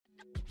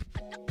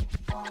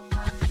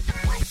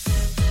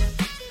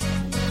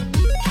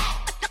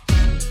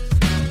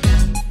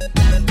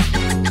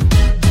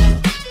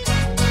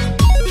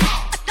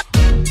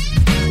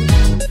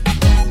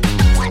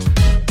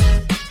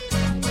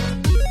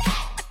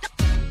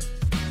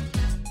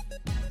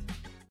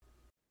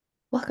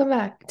Welcome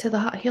back to the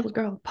Hot Healed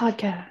Girl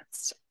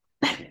podcast.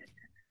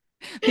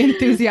 The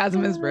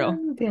enthusiasm is real.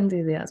 The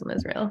enthusiasm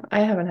is real. I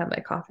haven't had my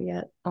coffee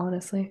yet,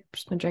 honestly. I've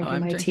just been Oh, drinking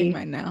I'm my drinking tea.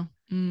 mine now.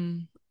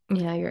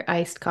 Yeah, your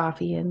iced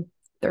coffee in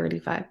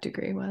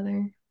 35-degree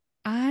weather.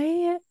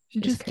 I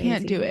She's just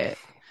can't do crazy. it,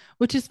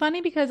 which is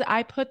funny because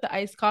I put the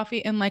iced coffee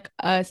in like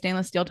a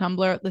stainless steel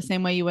tumbler the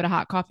same way you would a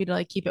hot coffee to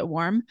like keep it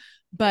warm.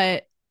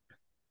 But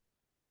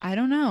I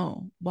don't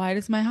know. Why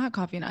does my hot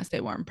coffee not stay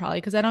warm? Probably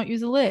because I don't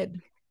use a lid.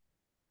 It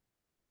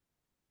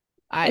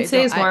I don't,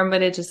 stays I, warm,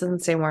 but it just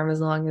doesn't stay warm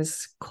as long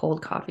as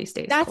cold coffee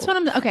stays That's cold.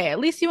 what I'm okay. At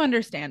least you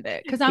understand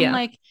it. Cause I'm Yeah.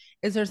 like,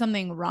 is there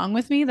something wrong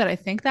with me that I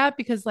think that?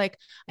 Because like,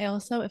 I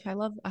also, if I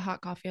love a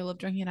hot coffee, I love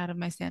drinking it out of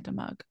my Santa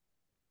mug.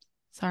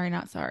 Sorry,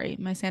 not sorry.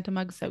 My Santa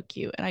mug's so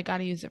cute and I got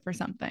to use it for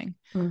something.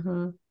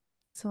 Hmm.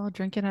 So I'll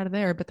drink it out of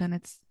there, but then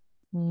it's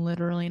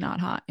literally not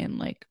hot in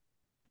like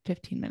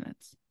 15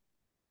 minutes.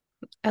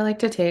 I like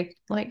to take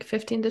like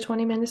 15 to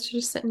 20 minutes to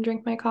just sit and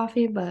drink my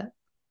coffee, but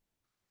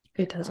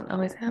it doesn't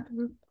always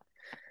happen.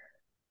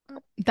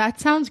 That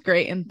sounds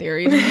great in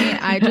theory to me.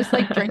 I just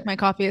like drink my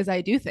coffee as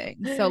I do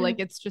things. So like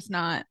it's just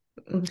not,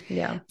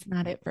 Yeah. it's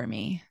not it for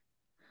me.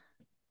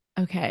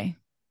 Okay.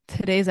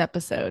 Today's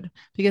episode,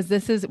 because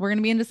we're going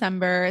to be in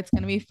December. It's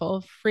going to be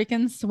full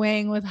freaking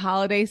swing with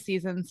holiday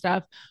season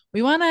stuff.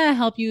 We want to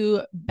help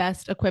you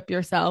best equip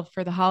yourself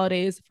for the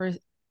holidays, for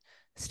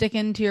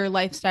sticking to your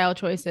lifestyle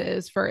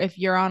choices, for if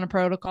you're on a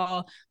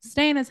protocol,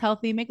 staying as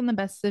healthy, making the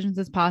best decisions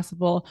as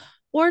possible,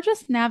 or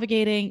just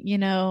navigating,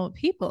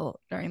 people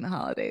during the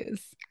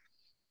holidays.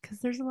 Because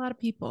there's a lot of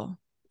people.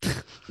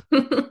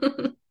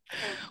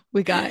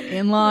 We got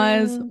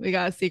in-laws, we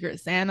got secret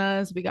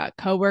Santas, we got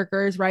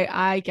coworkers, right?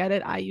 I get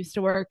it. I used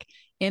to work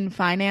in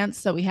finance,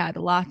 so we had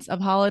lots of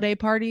holiday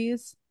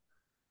parties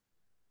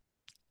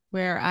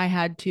where I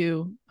had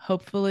to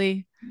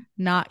hopefully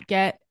not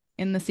get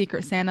in the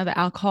secret Santa the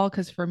alcohol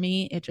because for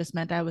me it just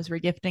meant I was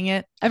regifting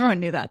it. Everyone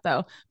knew that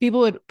though.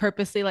 People would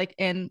purposely like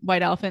in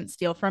White Elephant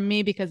steal from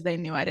me because they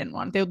knew I didn't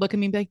want it. They would look at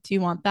me and be like, "Do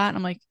you want that?" And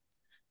I'm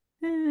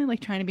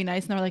like trying to be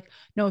nice, and they're like,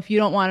 "No, if you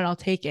don't want it, I'll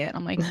take it."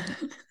 I'm like,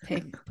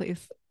 "Take,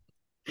 please."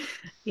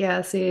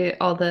 Yeah, see,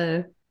 all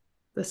the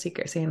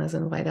secret Santas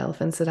and white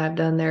elephants that I've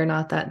done, they're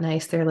not that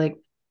nice. They're like,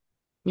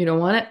 you don't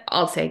want it?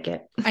 I'll take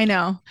it. I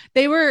know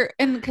they were,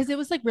 and because it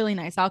was like really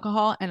nice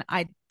alcohol, and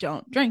I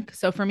don't drink,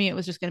 so for me it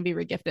was just going to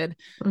be regifted.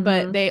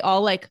 But Hmm. they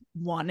all like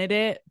wanted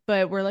it,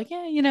 but we're like,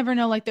 yeah, you never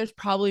know. Like, there's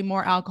probably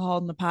more alcohol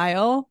in the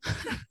pile,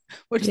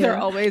 which there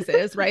Yeah. always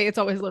is, right? It's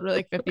always literally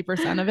like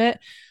 50% of it.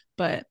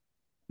 But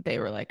they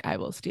were like, I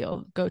will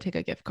steal, go take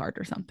a gift card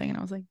or something, and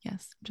I was like,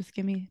 yes, just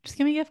give me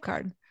a gift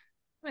card.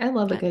 I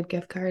love a good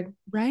gift card.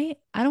 Right?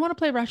 I don't want to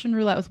play Russian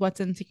roulette with what's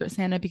in Secret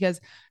Santa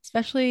because,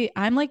 especially,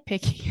 I'm like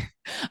picky.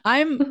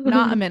 I'm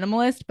not a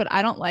minimalist, but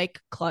I don't like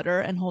clutter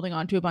and holding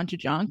on to a bunch of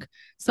junk.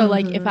 So,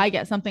 like, if Hmm. I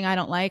get something I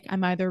don't like,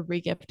 I'm either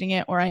regifting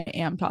it or I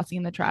am tossing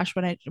in the trash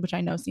which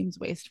I know seems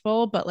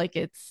wasteful, but like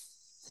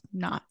it's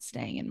not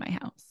staying in my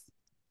house.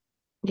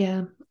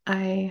 Yeah,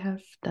 I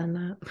have done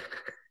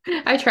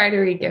that. I try to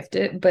regift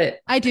it, but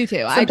I do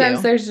too. I sometimes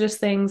do. there's just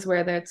things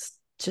where that's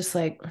just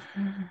like,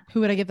 Who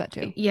would I give that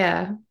to?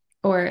 yeah,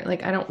 or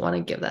like I don't want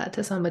to give that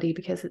to somebody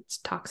because it's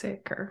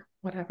toxic or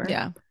whatever.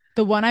 Yeah.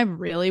 The one I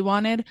really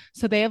wanted.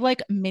 So they have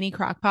like mini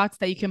crock pots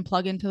that you can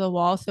plug into the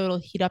wall so it'll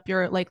heat up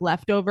your like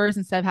leftovers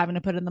instead of having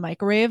to put it in the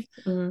microwave.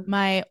 Mm.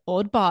 My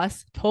old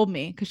boss told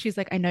me because she's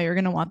like, I know you're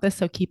gonna want this,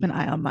 so keep an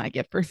eye on my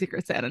gift for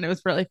Secret Santa. And it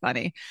was really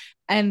funny.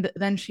 And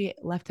then she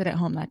left it at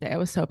home that day. I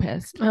was so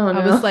pissed. Oh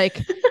I was no.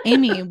 like,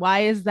 Amy,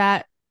 why is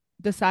that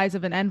the size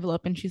of an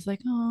envelope? And she's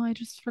like, Oh, I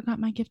just forgot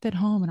my gift at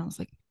home. And I was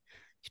like,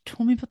 You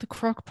told me about the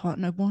crock pot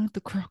and I wanted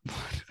the crock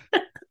pot.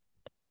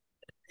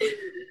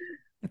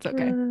 It's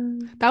okay. That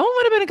one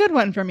would have been a good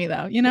one for me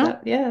though, you know?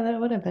 Yeah, that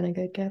would have been a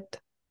good gift.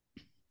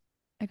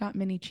 I got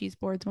mini cheese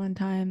boards one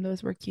time.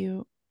 Those were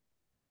cute.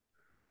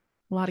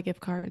 A lot of gift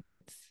cards.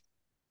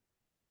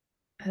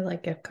 I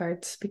like gift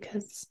cards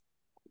because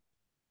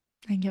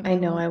I can get what I I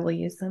know want. I will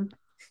use them.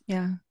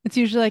 Yeah. It's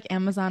usually like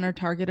Amazon or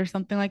Target or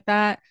something like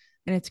that.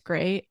 And it's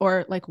great.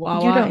 Or like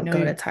Wawa. You I don't know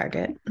go to you.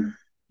 Target.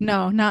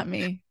 No, not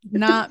me.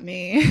 Not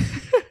me.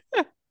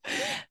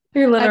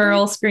 Your Every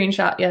literal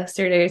screenshot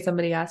yesterday,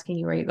 somebody asking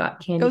you where you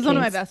got It candy was one of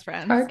my canes. best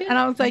friends. Target? And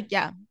I was like,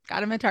 yeah,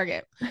 got him at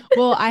Target.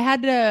 Well, I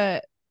had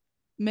to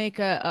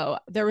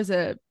there was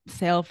a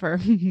sale for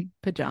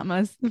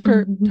pajamas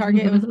for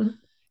Target. It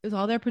was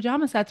all their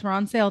pajama sets were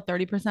on sale,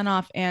 30%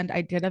 off. And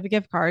I did have a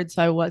gift card,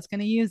 so I was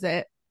gonna use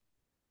it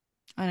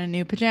on a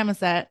new pajama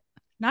set.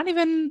 Not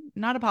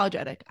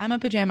apologetic. I'm a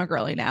pajama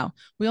girly now.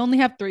 We only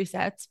have 3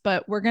 sets,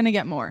 but we're gonna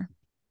get more.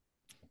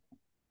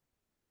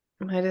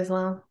 Might as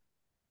well.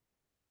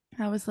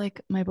 I was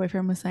like, my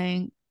boyfriend was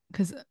saying,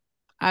 because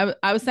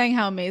I was saying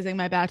how amazing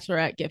my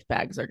bachelorette gift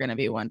bags are going to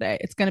be one day.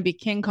 It's going to be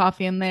King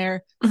Coffee in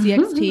there,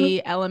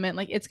 CXT, Element.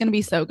 Like it's going to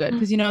be so good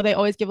because they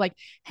always give like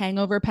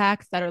hangover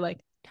packs that are like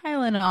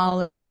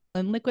Tylenol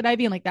and Liquid IV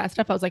and like that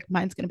stuff. I was like,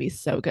 mine's going to be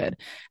so good.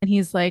 And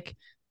he's like,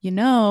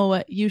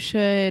 you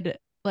should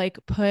like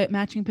put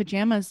matching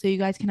pajamas so you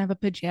guys can have a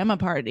pajama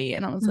party.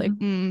 And I was like,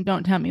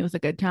 don't tell me it was a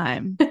good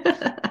time.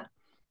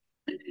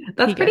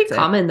 That's He pretty gets it.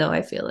 common though,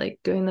 I feel like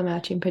doing the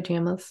matching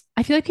pajamas.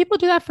 I feel like people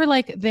do that for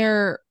like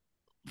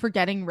for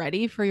getting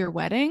ready for your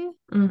wedding,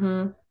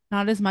 Mm-hmm.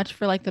 not as much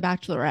for like the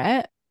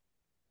bachelorette.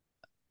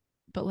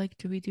 But like,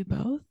 do we do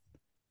both?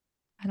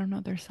 I don't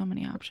know. There's so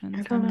many I options.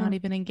 don't I'm not know.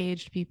 even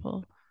engaged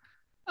people.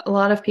 A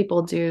lot of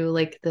people do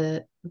like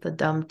the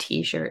dumb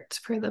t-shirts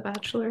for the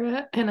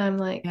bachelorette, and I'm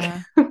like,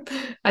 Yeah.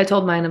 I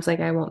told mine, I was like,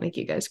 I won't make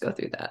you guys go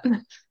through that.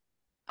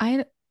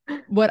 I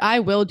what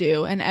I will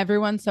do, and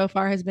everyone so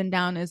far has been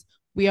down, is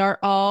we are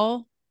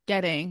all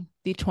getting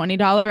the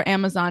 $20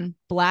 Amazon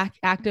black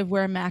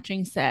activewear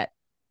matching set.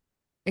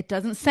 It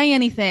doesn't say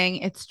anything.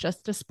 It's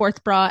just a sports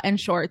bra and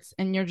shorts,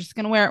 and you're just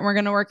gonna wear it and we're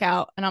gonna work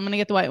out. And I'm gonna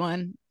get the white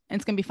one, and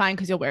it's gonna be fine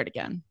because you'll wear it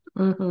again.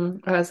 I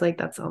was like,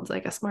 that sounds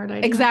like a smart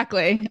idea.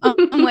 Exactly.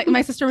 I'm like,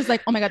 my sister was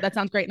like, "Oh my god, that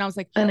sounds great," and I was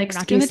like, An "We're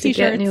not doing the excuse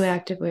to get new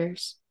t-shirts."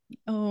 activewears.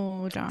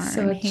 Oh So darn,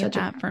 it's hate such a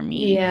that for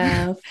me.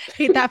 yeah.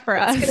 Hate that for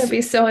It's gonna us.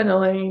 be so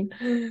annoying.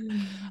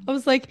 I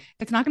was like,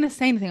 it's not gonna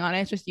say anything on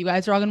it. It's just you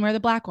guys are all gonna wear the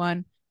black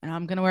one, and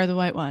I'm gonna wear the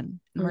white one,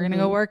 and we're gonna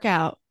go Hmm. work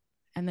out,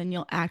 and then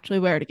you'll actually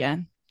wear it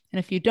again. And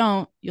if you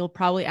don't, you'll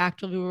probably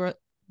actually wear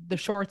the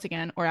shorts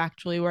again, or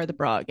actually wear the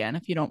bra again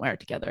if you don't wear it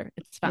together.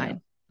 It's Yeah.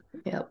 fine.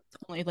 Yep.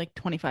 It's only like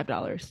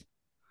 $25,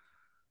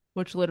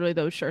 which literally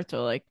those shirts are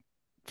like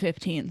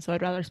 15. So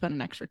I'd rather spend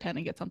an extra 10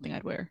 and get something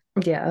I'd wear.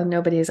 Yeah.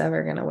 Nobody's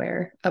ever gonna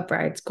wear a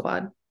bride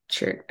squad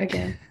shirt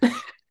again.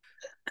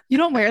 You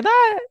don't wear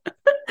that?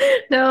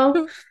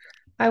 No,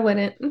 I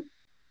wouldn't.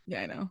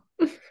 Yeah, I know.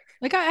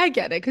 Like I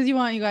get it because you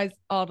want you guys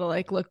all to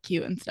like look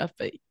cute and stuff,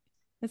 but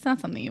it's not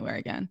something you wear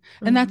again.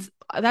 And Mhm.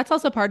 that's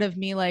also part of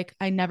me. Like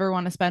I never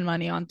want to spend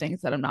money on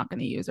things that I'm not going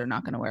to use or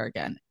not going to wear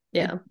again.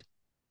 Yeah.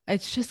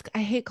 It's just I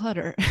hate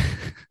clutter.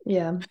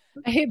 Yeah.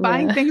 I hate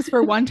buying Yeah. things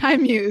for one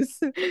time use.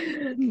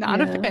 Not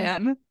a Yeah.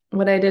 fan.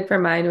 What I did for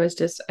mine was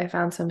just I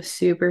found some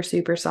super,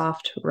 super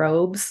soft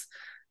robes,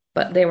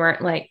 but they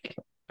weren't like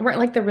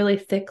the really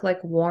thick,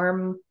 like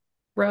warm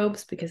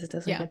robes because it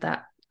doesn't Yeah, get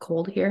that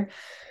cold here.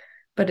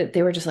 But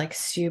they were just like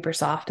super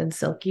soft and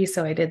silky.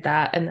 So I did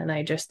that. And then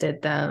I just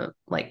did the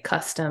like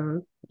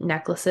custom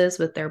necklaces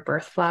with their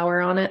birth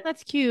flower on it.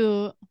 that's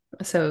cute.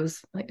 So it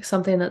was like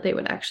something that they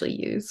would actually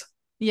use.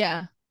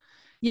 Yeah.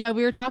 Yeah,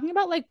 we were talking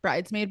about like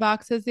bridesmaid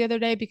boxes the other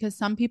day because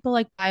some people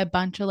like buy a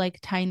bunch of like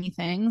tiny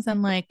things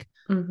and like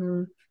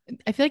Hmm.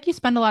 I feel like you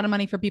spend a lot of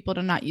money for people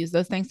to not use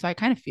those things. So I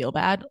kind of feel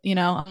bad, you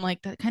know? I'm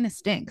like, that kind of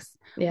stinks.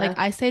 Like Yeah.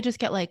 I say just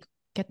get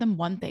them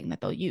one thing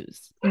that they'll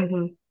use.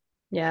 Hmm.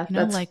 Yeah.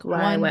 That's Like why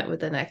I one, went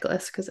with the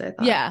necklace because I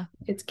thought yeah.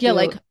 it's Yeah,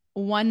 like cute.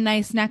 one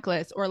nice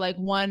necklace or like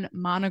one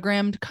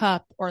monogrammed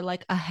cup or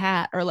like a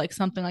hat or like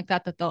something like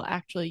that that they'll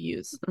actually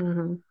use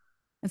Hmm.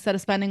 instead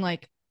of spending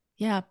like,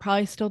 yeah,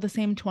 probably still the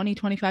same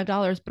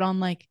 $25, but on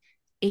like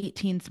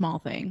 18 small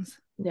things.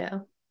 Yeah.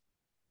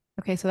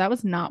 Okay, so that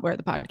was not where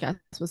the podcast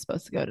was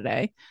supposed to go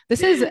today.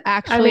 This is I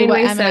actually mean, what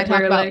we Em and I said talk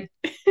we're about.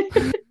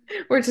 like,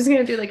 we're just going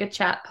to do like a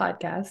chat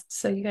podcast.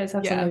 So you guys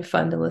have Yeah. something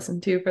fun to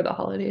listen to for the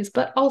holidays,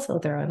 but also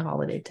throw in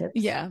holiday tips.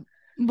 Yeah.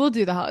 We'll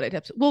do the holiday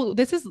tips. Well,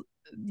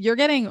 you're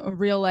getting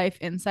real life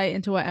insight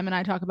into what Em and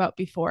I talk about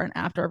before and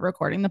after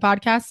recording the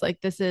podcast.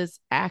 Like, this is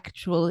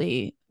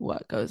actually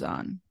what goes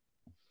on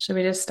Should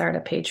we just start a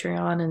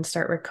Patreon and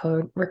start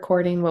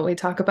recording what we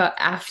talk about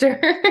after?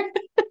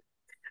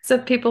 So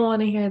if people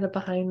want to hear the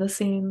behind the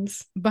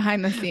scenes.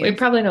 behind the We scenes.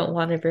 probably don't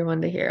want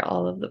everyone to hear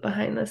all of the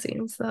behind the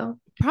scenes though.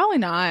 Probably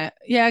not.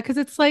 Yeah, because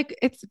it's like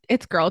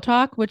it's girl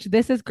talk, which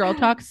this is girl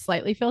talk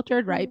slightly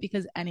filtered, right?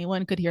 Because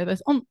anyone could hear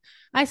this.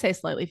 I say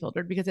slightly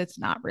filtered because it's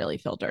not really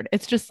filtered.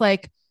 It's just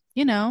like,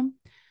 you know,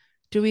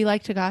 do we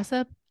like to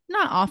gossip?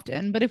 Not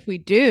often, but if we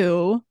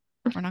do,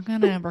 we're not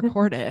gonna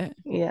record it.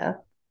 Yeah.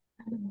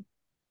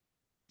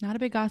 Not a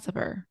big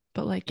gossiper,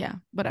 but like, yeah,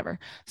 whatever.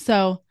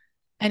 So,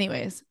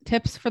 anyways,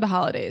 tips for the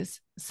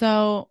holidays.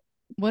 So,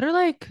 what are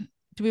like,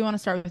 do we want to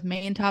start with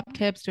main top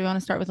tips? Do we want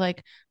to start with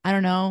like, I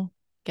don't know,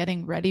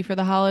 getting ready for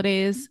the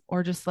holidays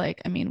or just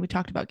like, I mean, we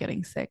talked about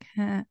getting sick.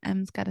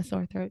 Em's got a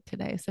sore throat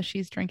today. So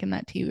she's drinking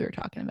that tea we were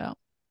talking about.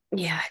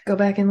 Yeah. Go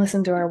back and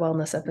listen to our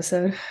wellness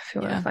episode if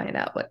you want to Yeah. find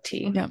out what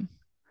tea. Yeah.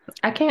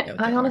 Yeah. With the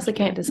I orange honestly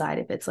can't peel. decide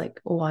if it's like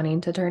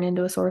wanting to turn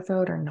into a sore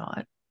throat or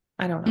not.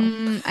 I don't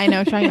know. I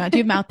know. Trying out. Do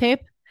you have mouth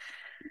tape?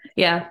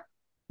 Yeah.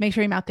 Make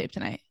sure you mouth tape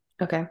tonight.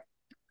 Okay.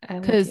 I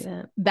will do Because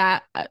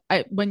that.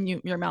 that when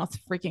your mouth's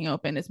freaking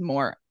open is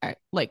more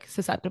like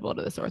susceptible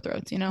to the sore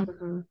throats, you know?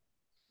 Mhm.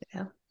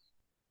 Yeah.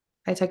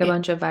 I took a Yeah.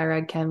 bunch of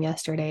Virag Chem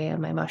yesterday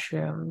and my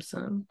mushrooms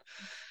and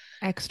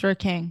Extra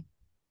king,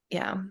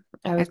 yeah,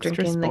 I was extra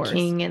drinking the spores.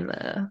 King and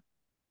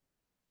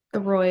the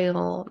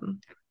Royal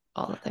and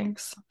all the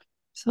things.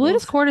 So Well, it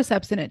is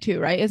cordyceps in it too,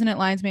 right? Isn't it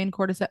lion's mane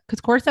cordyceps?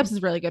 Because cordyceps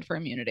is really good for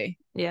immunity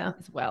yeah,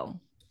 as well.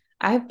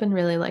 I've been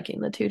really liking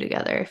the two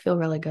together. I feel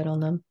really good on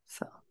them.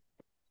 So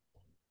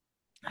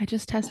I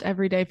just test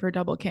every day for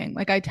double king.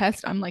 Like I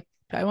test, I'm like,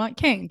 do I want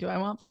king? Do I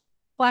want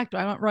black? Do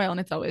I want royal? And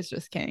it's always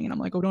just king. And I'm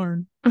like, oh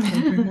darn,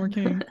 more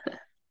king.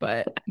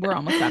 But we're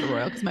almost out of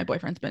royal because my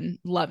boyfriend's been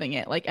loving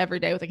it. Like every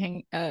day with a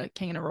king and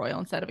a royal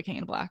instead of a king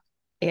and a black.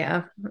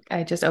 yeah,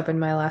 I just opened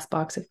my last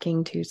box of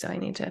King too, so I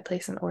need to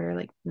place an order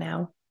like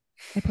now.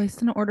 I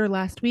placed an order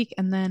last week,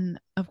 and then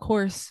of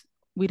course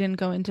we didn't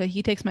go into.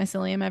 He takes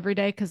mycelium every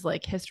day because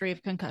like history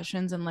of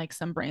concussions and like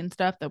some brain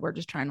stuff that we're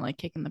just trying to like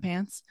kick in the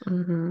pants.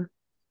 Mm-hmm.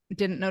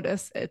 Didn't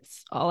notice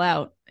it's all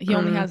out. He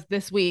only Mm. has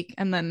this week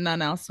and then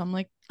none else. So I'm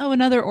like, oh,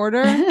 another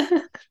order.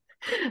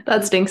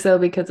 That stinks though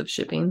because of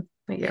shipping.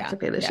 Like you have Yeah, to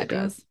pay the yeah, it shipping.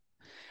 does.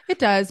 It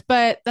does,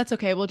 but that's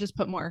okay. We'll just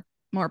put more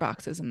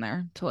boxes in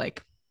there to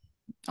like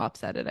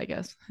offset it, I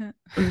guess.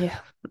 Yeah.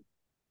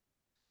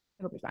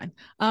 It'll be fine.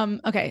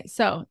 Okay,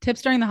 so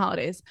tips during the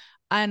holidays.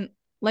 And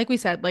like we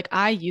said, like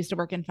I used to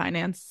work in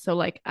finance, so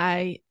like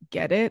I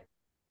get it.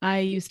 I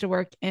used to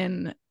work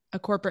in a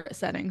corporate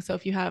setting. So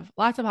if you have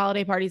lots of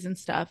holiday parties and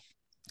stuff,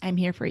 I'm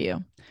here for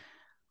you.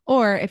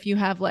 Or if you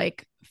have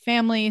like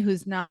family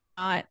who's not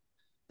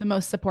the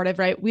most supportive,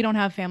 right? We don't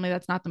have family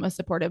that's not the most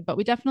supportive, but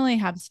we definitely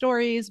have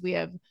stories. We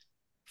have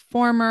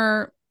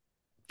former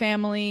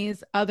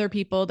families, other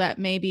people that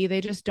maybe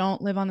they just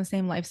don't live on the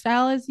same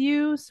lifestyle as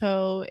you.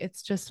 So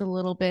it's just a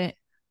little bit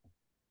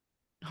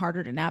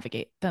harder to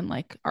navigate than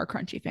like our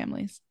crunchy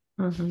families.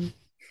 Mm-hmm.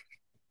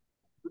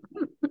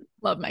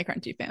 Love my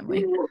crunchy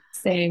family.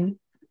 Same.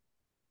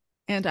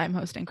 And I'm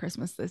hosting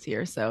Christmas this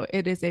year. So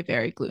it is a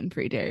very gluten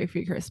free, dairy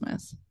free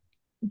Christmas.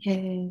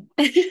 Yay.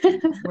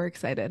 We're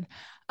excited.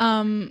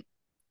 Um,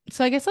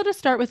 so I guess I'll just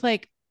start with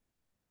like,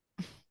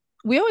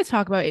 we always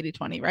talk about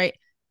 80/20, right?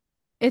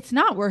 It's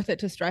not worth it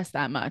to stress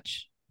that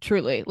much,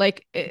 truly.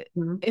 Like,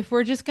 Mhm. if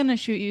we're just going to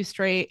shoot you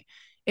straight,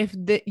 if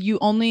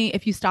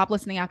you stop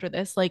listening after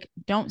this, like,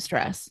 don't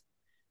stress.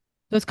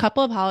 Those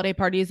couple of holiday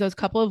parties, those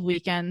couple of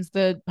weekends,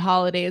 the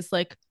holidays,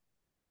 like,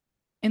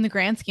 in the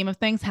grand scheme of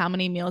things, how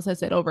many meals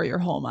is it over your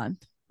whole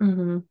month?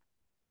 Mhm.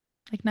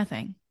 Like,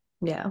 nothing.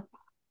 Yeah.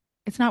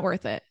 It's not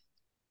worth it.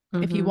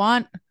 If you Mhm.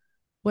 want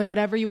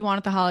whatever you want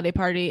at the holiday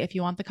party, if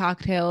you want the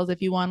cocktails,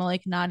 if you want to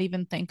like not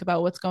even think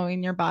about what's going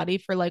in your body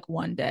for like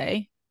one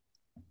day,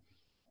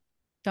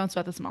 don't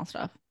sweat the small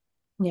stuff.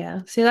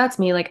 Yeah. See, that's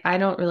me. Like, I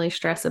don't really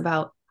stress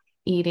about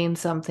eating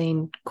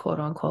something quote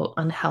unquote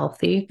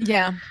unhealthy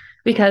Yeah.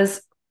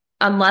 because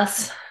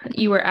unless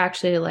you were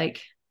actually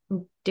like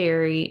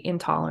dairy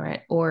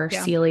intolerant or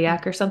Yeah.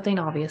 celiac or something,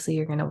 obviously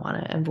you're going to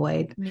want to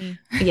avoid, Me.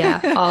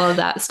 yeah, all of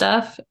that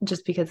stuff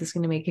just because it's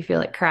going to make you feel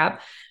like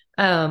crap.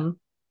 Um,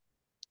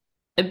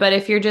 but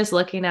if you're just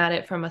looking at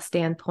it from a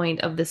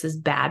standpoint of this is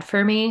bad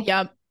for me,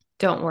 Yep.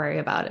 don't worry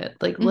about it.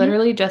 Like Mm-hmm.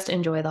 literally just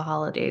enjoy the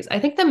holidays. I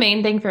think the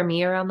main thing for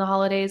me around the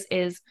holidays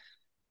is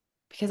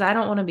because I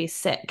don't want to be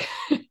sick.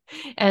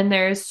 And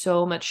there's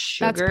so much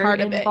That's sugar part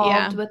of it.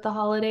 involved Yeah. with the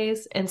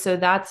holidays. And so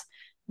that's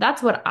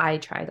what I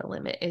try to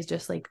limit is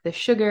just like the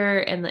sugar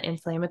and the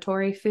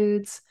inflammatory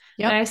foods.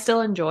 And Yep. I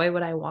still enjoy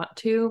what I want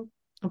to,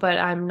 but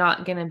I'm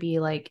not going to be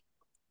like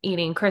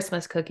eating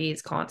Christmas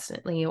cookies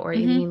constantly or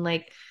Mm-hmm. eating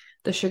like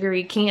the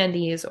sugary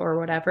candies or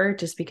whatever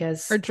just Or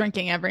because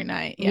drinking every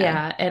night. Yeah.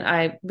 yeah,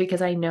 and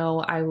because I know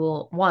I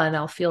will one,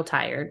 I'll feel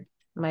tired.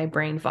 My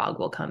brain fog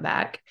will come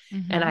back,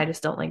 and Mm-hmm. I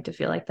just don't like to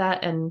feel like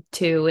that. And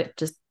two,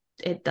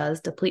 it does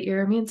deplete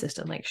your immune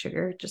system. Like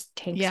sugar just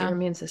tanks your Yeah.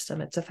 immune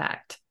system. It's a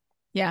fact.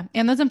 Yeah.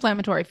 And those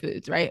inflammatory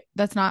foods, right?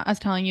 That's not us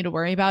telling you to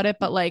worry about it,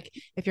 but like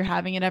if you're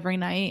having it every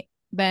night,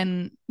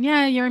 then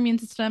yeah, your immune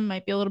system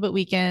might be a little bit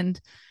weakened.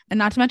 And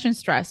not to mention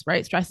stress,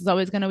 right? Stress is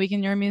always going to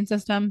weaken your immune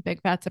system.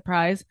 Big fat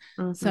surprise.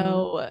 Mm-hmm.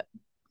 So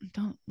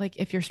don't like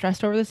if you're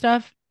stressed over the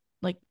stuff,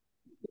 like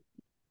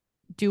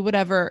do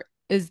whatever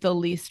is the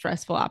least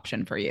stressful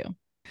option for you.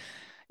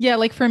 Yeah,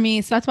 like for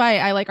me, so that's why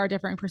I like our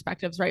differing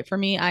perspectives, right? For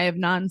me, I have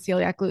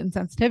non-celiac gluten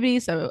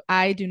sensitivity, so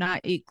I do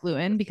not eat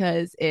gluten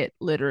because it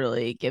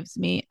literally gives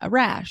me a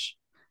rash.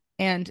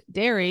 And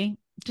dairy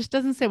just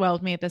doesn't sit well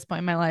with me at this point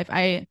in my life.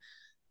 I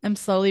am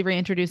slowly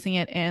reintroducing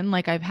it in.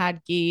 Like I've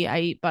had ghee, I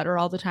eat butter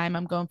all the time.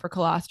 I'm going for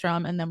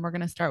colostrum, and then we're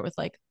gonna start with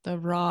like the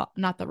raw,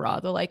 not the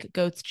raw, the like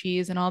goat's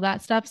cheese and all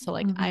that stuff. So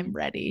like I'm Mm-hmm.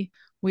 ready.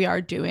 We are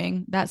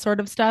doing that sort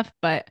of stuff,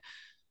 but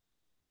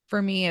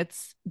for me,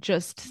 it's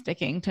just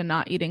sticking to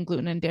not eating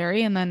gluten and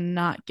dairy and then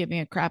not giving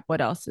a crap what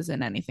else is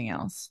in anything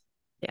else.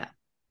 Yeah.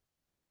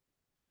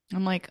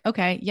 I'm like,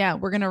 okay, yeah,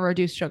 we're going to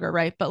reduce sugar,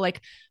 right? But like,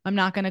 I'm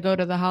not going to go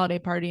to the holiday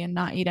party and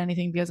not eat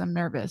anything because I'm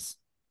nervous.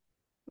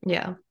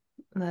 Yeah.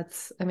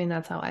 I mean,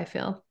 that's how I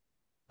feel.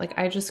 Like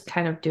I just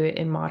kind of do it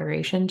in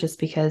moderation just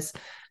because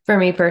for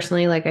me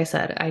personally, like I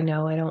said, I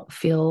know I don't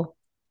feel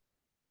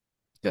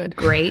Good.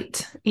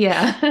 great.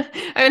 Yeah.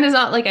 I mean, it's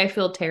not like I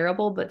feel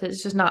terrible, but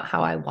it's just not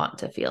how I want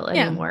to feel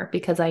Yeah, anymore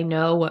because I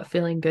know what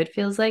feeling good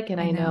feels like and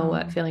I I know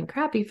what know. feeling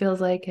crappy feels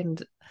like. And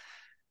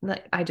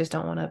like, I just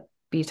don't want to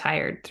be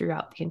tired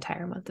throughout the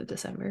entire month of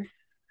December.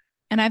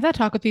 And I've had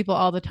talk with people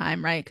all the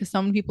time, right? Because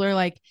some people are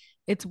like,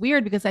 it's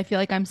weird because I feel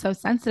like I'm so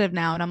sensitive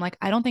now. And I'm like,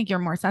 I don't think you're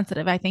more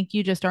sensitive. I think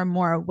you just are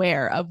more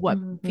aware of what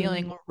Hmm.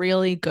 feeling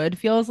really good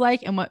feels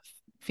like and what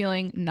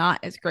feeling not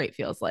as great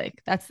feels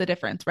like. That's the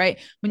difference, right?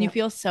 When you Yeah.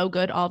 feel so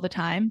good all the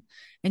time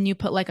and you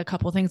put like a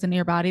couple things into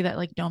your body that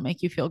like don't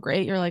make you feel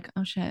great, you're like,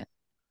 oh shit,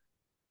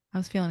 I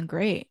was feeling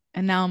great.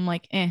 And now I'm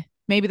like,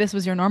 maybe this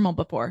was your normal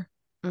before,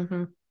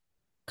 Hmm.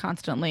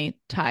 constantly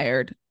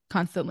tired,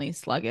 constantly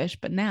sluggish.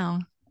 But now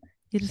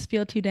you just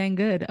feel too dang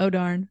good. Oh,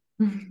 darn.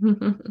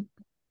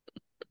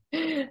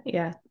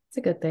 Yeah, it's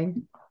a good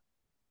thing.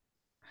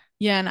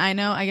 Yeah, and I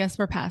know, I guess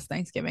we're past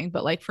Thanksgiving,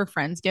 but like for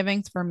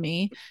Friendsgivings, for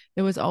me,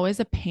 it was always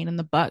a pain in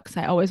the butt because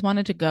I always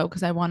wanted to go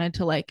because I wanted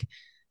to like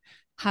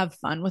have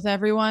fun with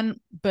everyone,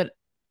 but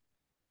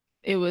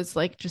it was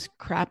like just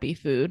crappy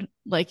food.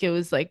 Like it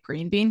was like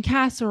green bean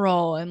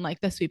casserole and like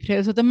the sweet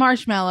potatoes with the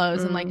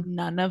marshmallows, and like Mm,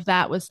 none of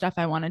that was stuff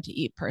I wanted to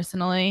eat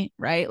personally,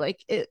 right?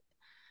 Like it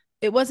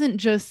wasn't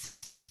just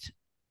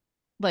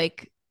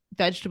like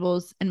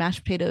vegetables and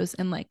mashed potatoes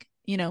and like,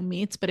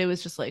 meats, but it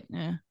was just like,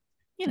 a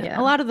yeah,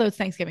 lot of those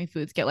Thanksgiving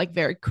foods get like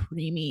very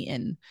creamy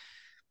and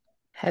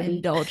heavy.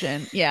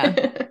 indulgent. Yeah.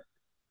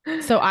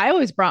 So I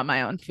always brought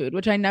my own food,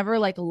 which I never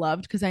like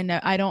loved because I know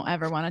I don't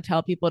ever want to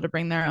tell people to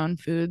bring their own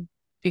food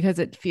because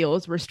it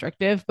feels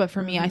restrictive. But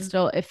for me, Hmm.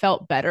 it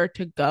felt better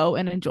to go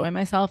and enjoy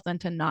myself than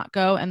to not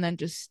go and then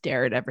just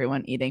stare at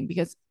everyone eating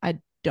because I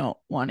don't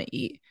want to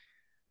eat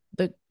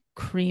the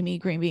creamy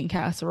green bean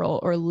casserole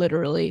or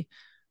literally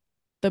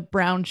the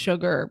brown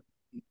sugar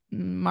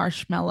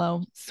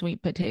marshmallow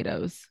sweet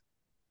potatoes.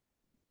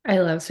 I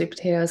love sweet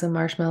potatoes and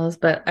marshmallows,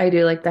 but I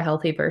do like the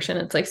healthy version.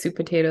 It's like sweet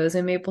potatoes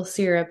and maple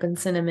syrup and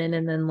cinnamon,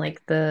 and then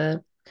like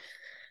the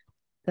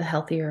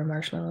healthier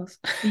marshmallows.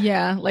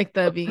 Yeah, like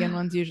the vegan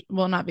ones usually,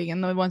 well, not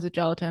vegan, the ones with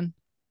gelatin,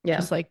 Yeah.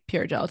 just like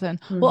pure gelatin.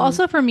 Well, Hmm.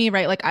 also for me,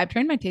 right, like I've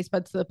trained my taste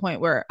buds to the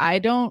point where I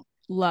don't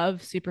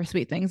love super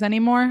sweet things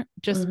anymore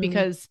just Hmm.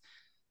 because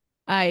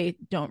I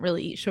don't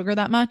really eat sugar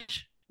that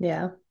much.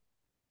 Yeah.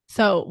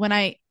 So when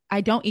I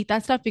don't eat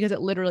that stuff because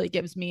it literally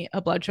gives me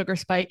a blood sugar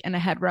spike and a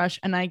head rush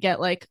and I get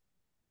like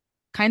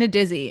kind of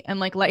dizzy and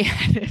like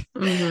lightheaded.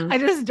 I Hmm.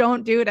 just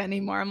don't do it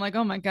anymore. I'm like,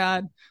 oh my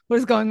God, what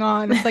is going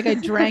on? It's like I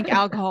drank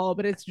alcohol,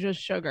 but it's just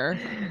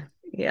sugar.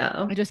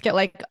 Yeah. I just get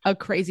like a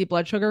crazy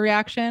blood sugar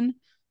reaction.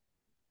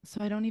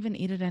 So I don't even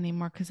eat it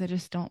anymore because I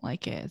just don't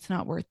like it. It's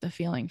not worth the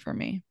feeling for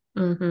me.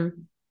 Hmm.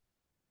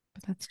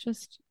 But that's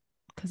just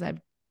because I've,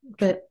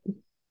 But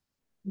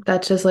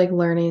that's just like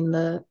learning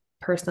the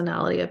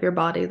personality of your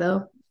body,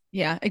 though.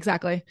 yeah,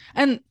 exactly.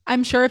 And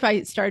I'm sure if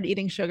I started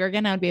eating sugar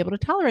again, I would be able to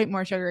tolerate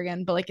more sugar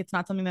again. But like, it's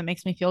not something that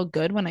makes me feel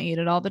good when I eat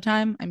it all the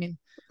time. I mean,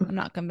 I'm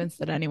not convinced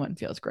that anyone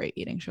feels great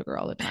eating sugar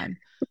all the time.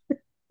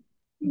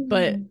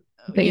 But,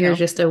 But you you're know,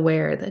 just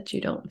aware that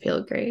you don't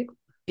feel great.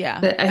 yeah,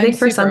 But I I'm think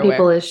for super some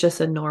people, aware. it's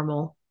just a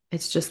normal,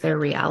 it's just their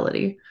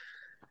reality.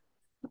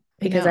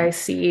 I Because I know.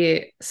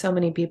 see so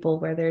many people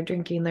where they're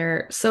drinking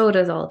their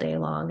sodas all day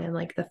long and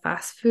like the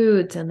fast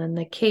foods and then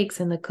the cakes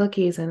and the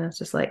cookies. And it's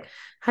just like,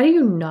 how do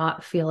you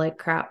not feel like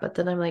crap? But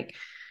then I'm like,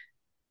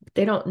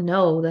 they don't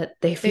know that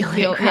they They feel like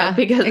feel, crap yeah,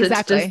 because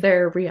it's just exactly.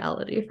 their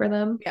reality for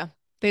them. Yeah.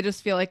 They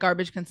just feel like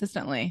garbage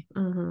consistently,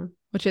 Hmm.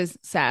 which is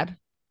sad.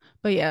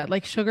 But yeah,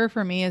 like sugar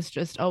for me has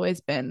just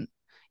always been,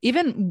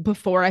 even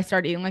before I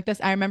started eating like this,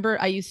 I remember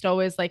I used to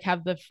always like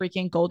have the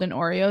freaking golden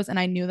Oreos and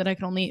I knew that I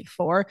could only eat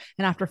four.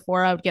 And after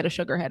four, I would get a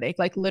sugar headache,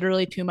 like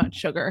literally too much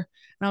sugar.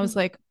 And I was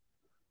like,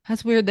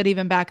 that's weird that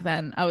even back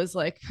then I was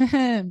like,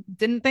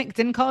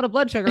 didn't call it a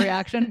blood sugar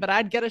reaction, but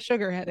I'd get a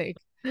sugar headache.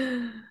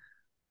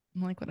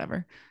 I'm like,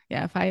 whatever.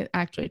 Yeah, if I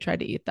actually tried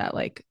to eat that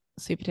like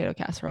sweet potato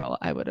casserole,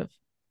 I would have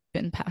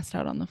been passed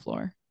out on the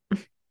floor.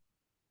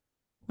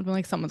 I'd been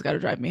like, someone's got to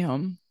drive me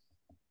home.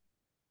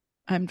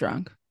 I'm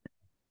drunk.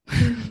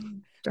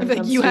 I'd be Drunk like,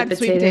 on you sweet had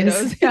sweet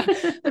potatoes. potatoes. Yeah.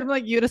 I'd be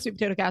like, you had a sweet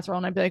potato casserole.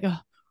 And I'd be like, oh,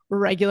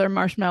 regular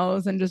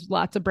marshmallows and just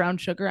lots of brown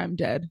sugar. I'm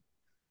dead.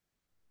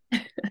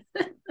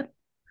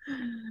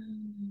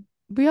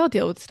 We all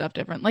deal with stuff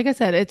different. Like I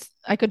said,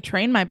 I could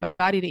train my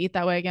body to eat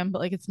that way again, but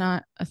like, it's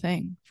not a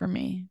thing for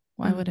me.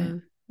 Why would it?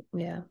 Hmm.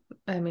 Yeah.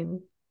 I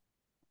mean,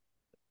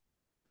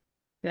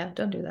 yeah,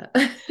 don't do that.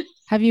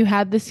 Have you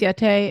had the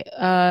Siete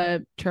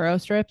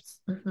churro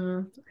strips?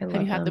 Hmm. I Have you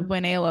love had the them.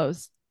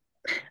 buñuelos?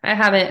 I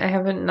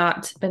haven't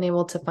not been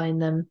able to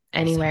find them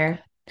They're so anywhere.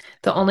 good.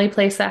 The only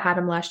place that had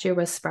them last year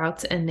was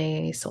Sprouts, and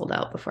they sold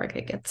out before I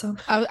could get some.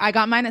 I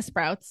got mine at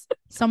Sprouts.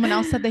 Someone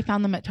else said they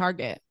found them at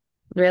Target.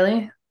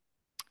 Really?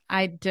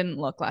 I didn't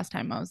look last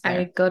time I was I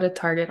there. go to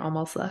Target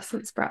almost less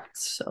than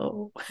Sprouts,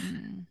 so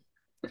Mm.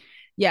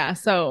 Yeah,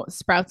 so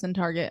Sprouts and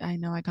Target. I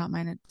know I got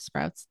mine at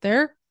Sprouts.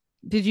 There,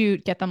 did you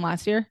get them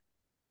last year?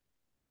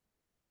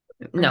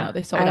 Or no, no,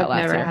 they sold out I've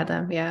last never year. had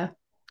them. Yeah,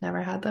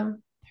 never had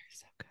them. They're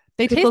so good.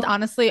 They taste People,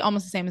 honestly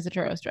almost the same as the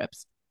churro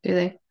strips. do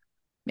they?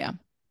 Yeah.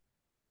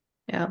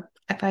 Yeah.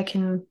 If I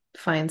can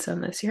find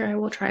some this year, I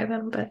will try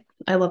them, but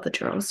I love the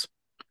churros.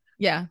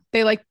 Yeah.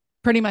 They like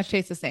pretty much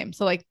taste the same.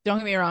 So like don't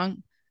get me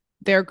wrong,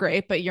 they're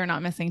great, but you're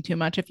not missing too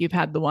much if you've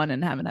had the one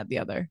and haven't had the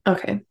other.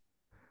 Okay.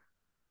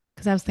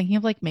 Because I was thinking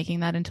of like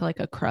making that into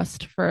like a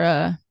crust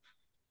for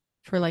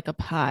like a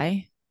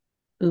pie.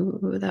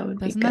 Ooh, that would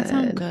be Doesn't that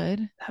sound good.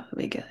 good? That would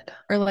be good.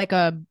 Or like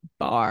a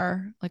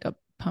bar, like a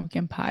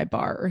pumpkin pie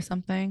bar or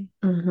something.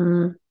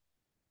 Mm-hmm.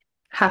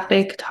 Half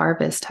Baked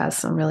Harvest has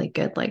some really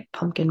good like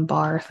pumpkin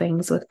bar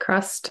things with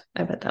crust.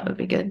 I bet that would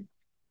be Mhm. good.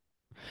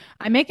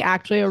 I make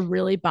actually a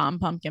really bomb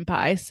pumpkin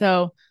pie.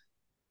 So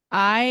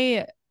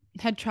I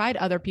had tried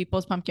other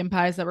people's pumpkin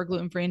pies that were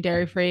gluten free and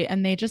dairy free,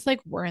 and they just like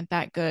weren't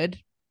that good.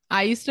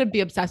 I used to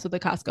be obsessed with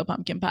the Costco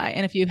pumpkin pie.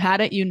 And if you've had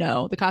it, you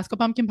know the Costco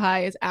pumpkin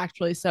pie is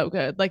actually so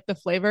good. Like the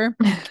flavor.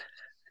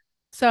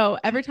 So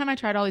every time I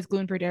tried all these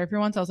gluten free, dairy free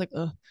ones, I was like,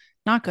 ugh,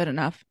 not good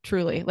enough,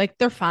 truly. Like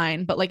they're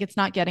fine, but like it's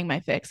not getting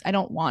my fix. I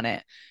don't want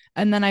it.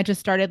 And then I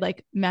just started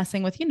like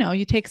messing with,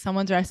 you take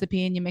someone's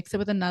recipe and you mix it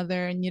with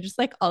another and you just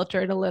like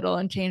alter it a little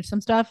and change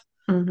some stuff.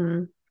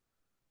 Mm-hmm.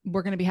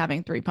 We're going to be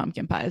having 3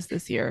 pumpkin pies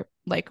this year,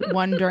 like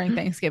one during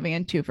Thanksgiving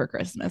and 2 for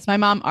Christmas. My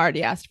mom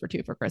already asked for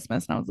 2 for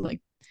Christmas. And I was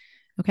like,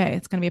 okay,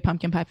 it's going to be a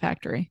pumpkin pie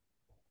factory.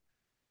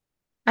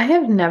 I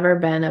have never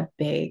been a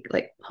big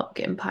like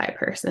pumpkin pie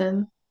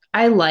person.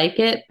 I like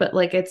it, but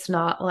like it's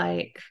not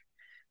like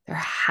there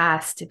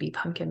has to be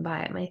pumpkin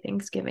pie at my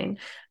Thanksgiving.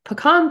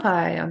 Pecan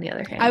pie, on the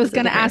other I hand, was is a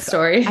going to different ask,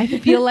 story. I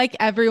feel like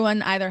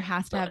everyone either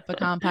has to have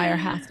pecan pie or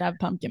has to have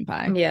pumpkin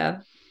pie.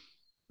 Yeah.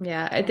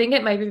 Yeah. I think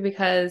it might be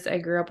because I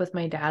grew up with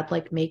my dad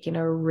like making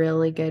a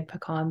really good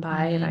pecan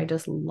pie and I Mm.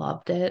 just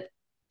loved it.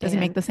 Does he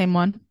make And the same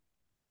one?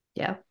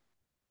 yeah.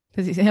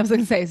 Because I was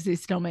going to say, is he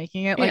still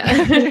making it? Like,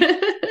 Yeah.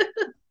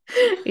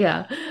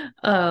 Yeah.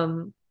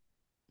 Um,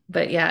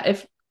 but yeah,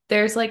 if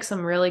there's like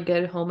some really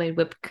good homemade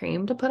whipped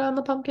cream to put on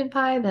the pumpkin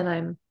pie, then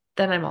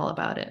I'm all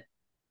about it.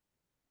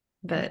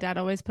 my But dad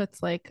always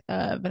puts like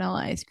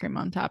vanilla ice cream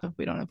on top if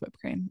we don't have whipped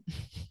cream.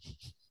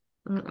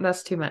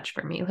 that's too much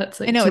for me. That's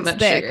I like know too it's much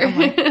thick. sugar.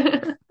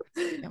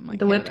 I'm like,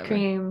 The hey, whipped whatever.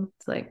 cream,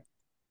 it's like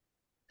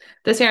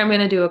this year I'm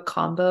gonna do a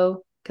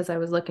combo because I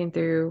was looking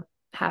through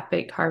Half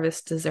Baked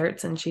Harvest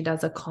desserts and she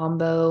does a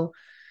combo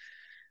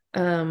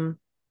um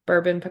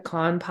bourbon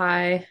pecan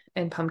pie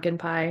and pumpkin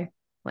pie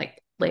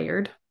like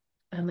layered.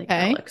 And like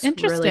that Okay, looks really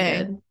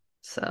interesting. good.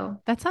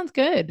 So That sounds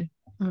good.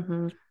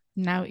 mhm.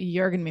 Now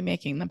you're going to be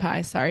making the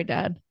pie. Sorry,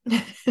 Dad.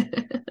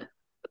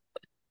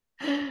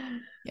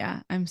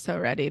 Yeah, I'm so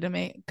ready to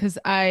make because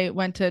I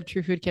went to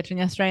True Food Kitchen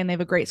yesterday and they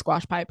have a great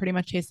squash pie. It pretty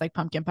much tastes like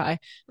pumpkin pie.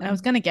 And I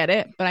was gonna get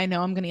it, but I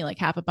know I'm gonna eat like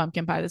half a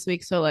pumpkin pie this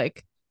week. So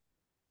like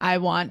I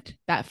want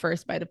that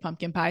first bite of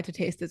pumpkin pie to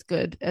taste as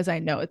good as I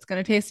know it's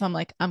gonna taste. So I'm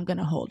like, I'm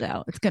gonna hold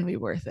out. It's gonna be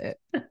worth it.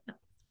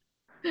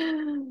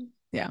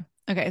 Yeah.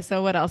 Okay.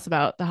 So what else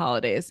about the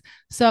holidays?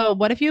 So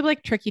what if you have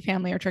like tricky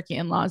family or tricky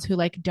in-laws who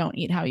like don't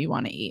eat how you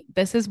want to eat?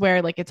 This is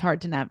where like it's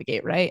hard to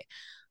navigate, right?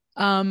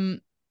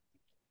 Um,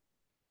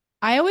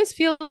 I always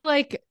feel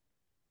like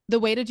the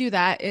way to do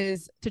that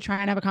is to try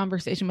and have a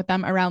conversation with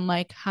them around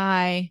like,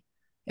 hi,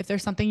 if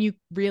there's something you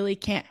really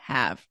can't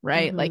have,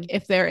 right? Like Mhm.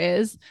 if there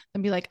is,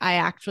 then be like, I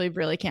actually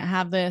really can't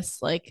have this.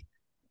 Like,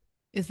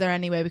 is there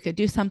any way we could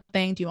do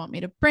something? Do you want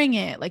me to bring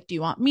it? Like, do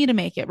you want me to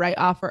make it? Right?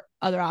 Offer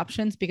other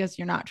options because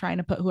you're not trying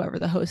to put whoever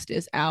the host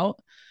is out.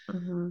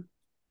 Mhm.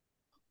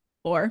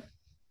 Or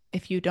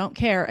if you don't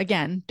care,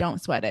 again,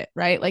 don't sweat it,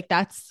 right? Like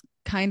that's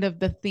kind of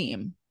the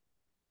theme.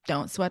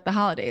 Don't sweat the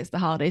holidays. The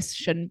holidays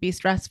shouldn't be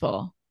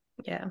stressful.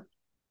 Yeah.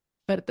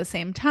 But at the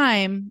same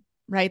time,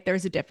 right,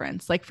 there's a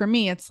difference. Like for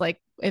me, it's like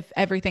if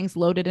everything's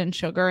loaded in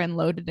sugar and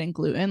loaded in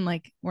gluten,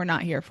 like we're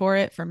not here for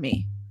it for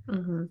me.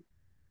 Mhm.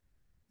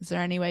 Is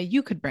there any way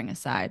you could bring a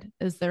side?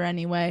 Is there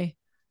any way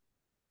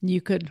you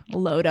could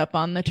load up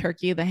on the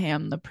turkey, the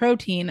ham, the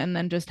protein, and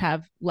then just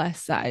have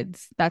less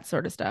sides, that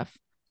sort of stuff?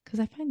 Because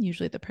I find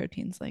usually the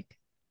protein's like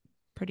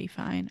pretty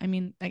fine. I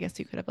mean, I guess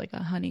you could have like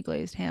a honey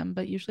glazed ham,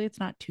 but usually it's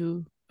not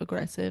too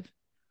aggressive.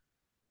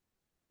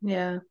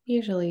 Yeah.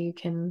 Usually you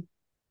can,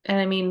 and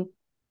I mean,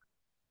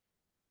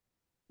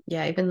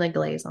 yeah, even the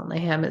glaze on the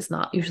ham is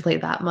not usually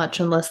that much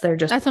unless they're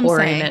just That's what I'm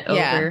pouring saying. it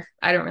Yeah. over.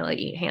 I don't really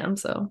eat ham,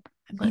 so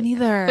Me like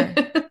neither.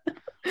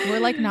 We're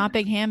like not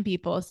big ham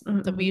people. So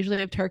we mm-mm, usually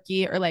have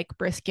turkey or like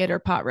brisket or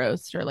pot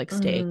roast or like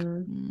steak.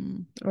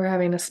 mm. We're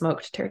having a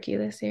smoked turkey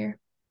this year.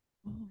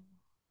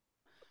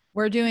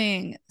 We're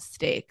doing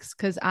steaks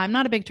because I'm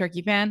not a big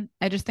turkey fan.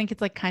 I just think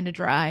it's like kind of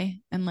dry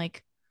and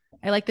like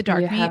I like the You dark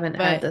meat, haven't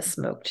had but the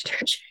smoked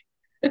turkey.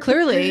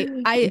 clearly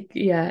I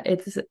Yeah,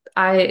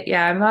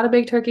 I'm not a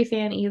big turkey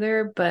fan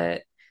either,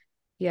 but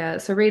yeah,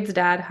 so Reed's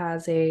dad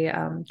has a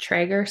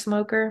Traeger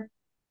smoker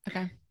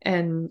okay.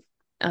 and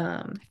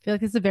um I feel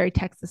like it's a very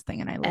Texas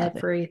thing and I love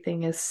it.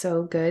 everything is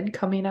so good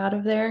coming out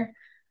of there.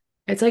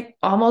 It's like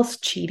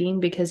almost cheating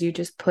because you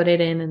just put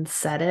it in and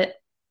set it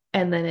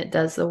and then it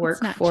does the It's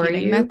work not for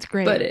cheating. you. That's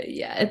But great.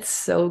 yeah, it's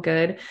so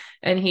good.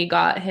 And he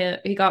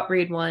got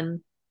Reed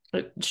one.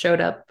 It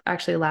showed up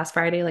actually last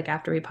Friday, like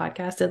after we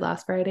podcasted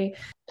last Friday.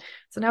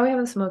 So now we have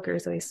a smoker,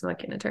 so he's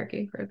smoking a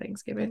turkey for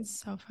Thanksgiving. That's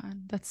so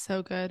fun. That's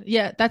so good.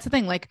 Yeah, that's the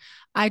thing. Like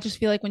I just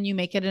feel like when you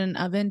make it in an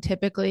oven,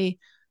 typically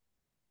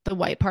the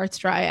white parts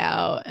dry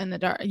out and the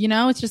dark,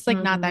 it's just like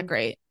not that Hmm.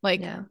 great.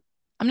 Like Yeah.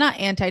 I'm not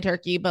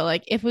anti-turkey, but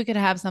like if we could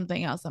have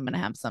something else, I'm gonna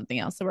have something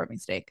else. So we're having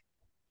steak.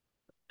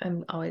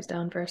 I'm always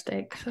down for a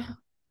steak. So.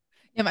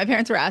 Yeah, my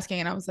parents were asking,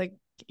 and I was like,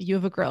 "You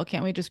have a grill?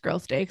 Can't we just grill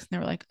steaks?" And they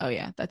were like, "Oh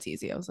yeah, that's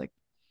easy." I was like,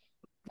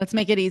 "Let's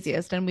make it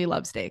easiest." And we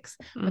love steaks.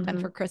 But then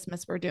Mm-hmm. for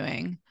Christmas, we're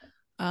doing,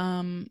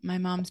 my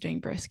mom's doing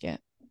brisket.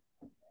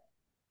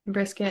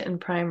 Brisket and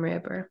prime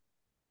rib are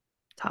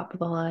top of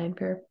the line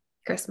for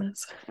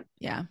Christmas.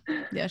 Yeah,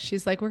 yeah.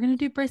 She's like, "We're gonna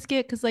do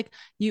brisket because like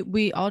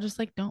we all just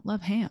like don't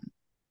love ham,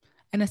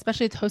 and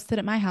especially it's hosted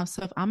at my house.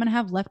 So if I'm gonna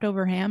have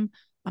leftover ham,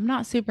 I'm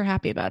not super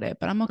happy about it,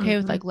 but I'm okay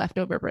with Mm-hmm. like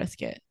leftover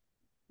brisket."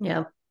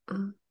 Yeah.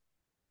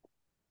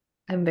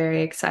 I'm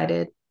very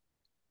excited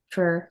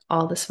for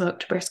all the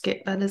smoked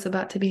brisket that is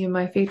about to be in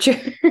my future.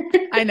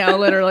 I know,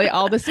 literally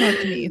all the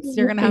smoked meats.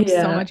 You're gonna have so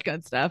Yeah. much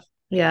good stuff.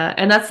 Yeah.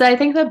 And that's, I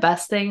think, the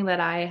best thing that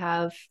I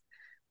have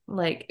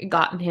like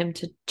gotten him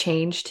to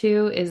change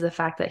to is the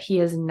fact that he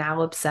is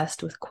now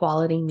obsessed with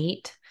quality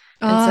meat.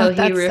 And Oh, so he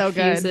that's so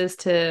good. refuses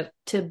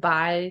to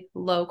buy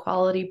low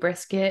quality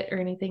brisket or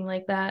anything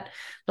like that.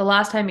 The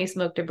last time he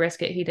smoked a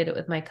brisket, he did it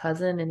with my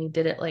cousin and he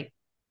did it like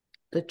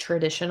the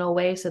traditional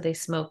way. So they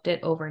smoked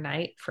it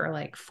overnight for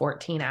like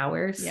 14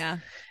 hours. Yeah.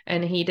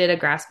 And he did a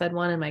grass fed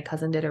one and my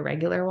cousin did a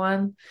regular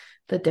one.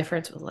 The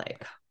difference was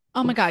like,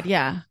 Oh my God, oof,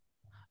 yeah.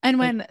 And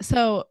like,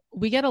 so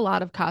we get a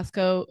lot of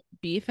Costco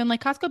beef, and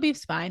like Costco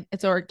beef's fine,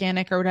 it's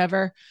organic or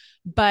whatever.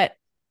 But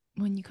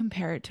when you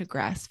compare it to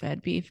grass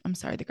fed beef, I'm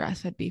sorry, the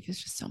grass fed beef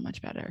is just so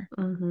much better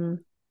mm-hmm.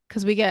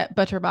 because we get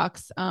Butcher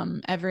Box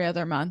every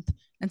other month.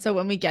 And so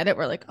when we get it,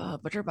 we're like, oh,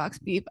 Butcher Box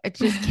beef. I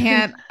just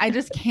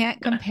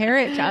can't compare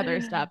it to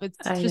other stuff. It's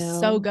I just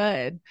so know.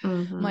 good.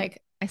 I'm Mm-hmm.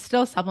 like, I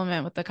still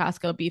supplement with the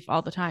Costco beef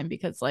all the time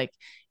because like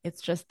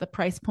it's just the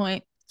price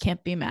point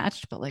can't be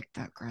matched, but like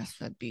that grass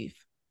fed beef.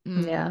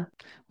 Mm. Yeah.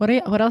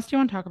 What else do you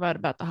want to talk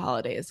about the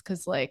holidays?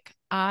 Because like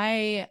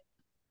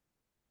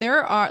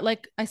there are,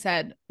 like I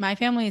said, my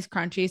family is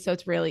crunchy, so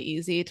it's really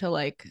easy to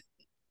like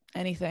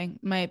anything.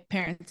 My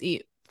parents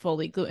eat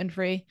fully gluten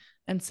free,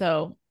 and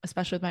so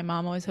especially with my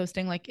mom always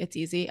hosting, like it's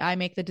easy. I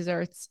make the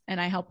desserts and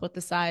I help with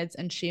the sides,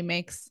 and she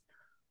makes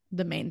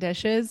the main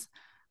dishes.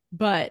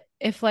 But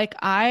if like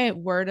I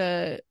were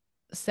to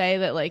say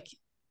that, like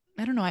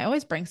I don't know, I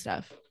always bring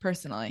stuff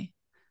personally.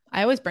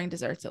 I always bring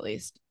desserts at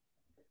least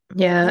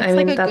Yeah. because I it's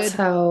like mean, a that's good.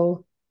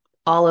 how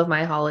all of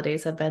my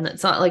holidays have been.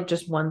 It's not like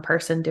just one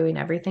person doing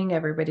everything.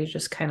 Everybody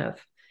just kind of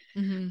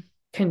Mhm.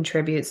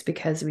 contributes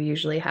because we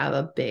usually have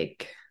a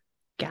big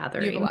You have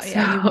a gathering. lot.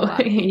 Yeah, you have a So, lot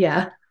of people.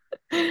 yeah.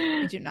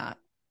 We do not.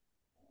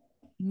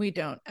 We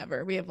don't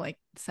ever. We have like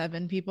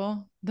 7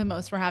 people. The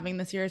most we're having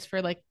this year is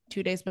for like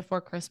 2 days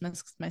before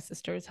Christmas. 'Cause my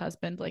sister's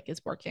husband like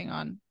is working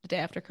on the day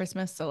after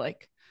Christmas. So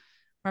like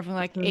we're having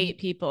like 8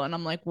 people, and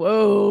I'm like,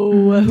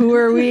 whoa, who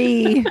are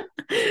we?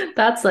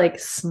 That's like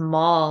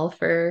small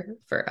for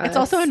It's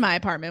also in us. my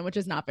apartment, which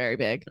is not very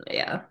big.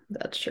 Yeah,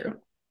 that's true.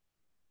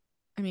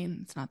 I mean,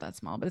 it's not that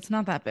small, but it's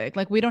not that big.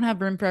 Like we don't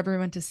have room for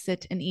everyone to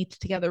sit and eat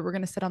together. We're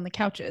gonna sit on the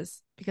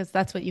couches because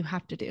that's what you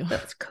have to do.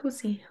 That's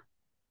cozy.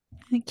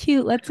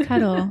 Cute. Let's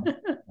cuddle.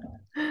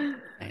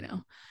 I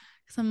know.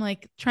 Because I'm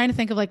like trying to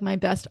think of like my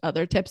best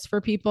other tips for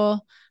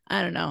people.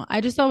 I don't know.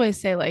 I just always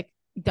say like,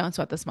 don't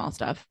sweat the small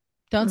stuff.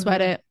 Don't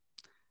sweat Mhm. it.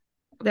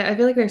 I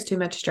feel like there's too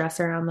much stress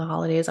around the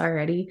holidays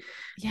already.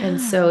 And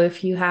so Yeah.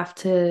 if you have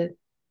to,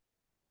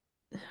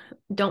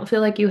 don't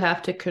feel like you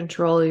have to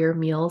control your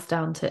meals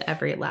down to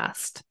every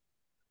last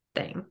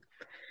thing.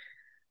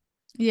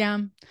 Yeah.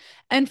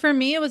 And for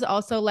me, it was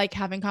also like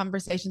having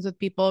conversations with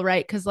people,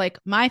 right? Because like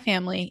my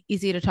family,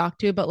 easy to talk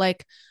to, but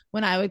like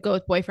when I would go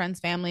with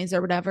boyfriends' families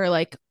or whatever,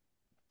 like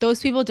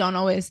those people don't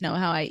always know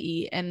how I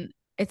eat. And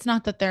it's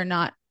not that they're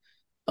not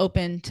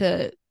open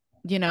to,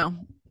 you know,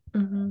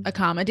 Hmm.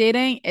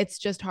 accommodating. It's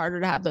just harder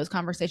to have those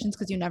conversations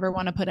because you never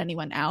want to put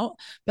anyone out.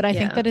 But I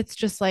think Yeah. that it's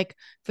just like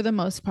for the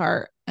most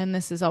part, and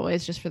this is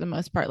always just for the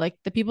most part, like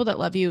the people that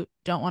love you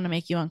don't want to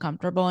make you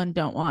uncomfortable and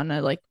don't want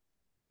to like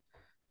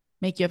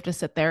make you have to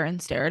sit there and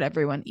stare at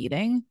everyone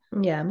eating.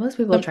 Yeah. Most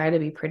people Um, try to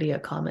be pretty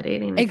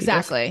accommodating if you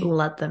just exactly.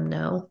 let them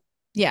know.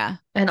 Yeah.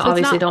 And So it's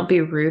obviously not, don't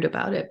be rude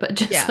about it, but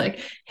just yeah.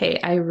 like, hey,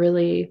 I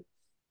really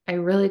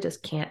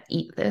just can't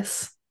eat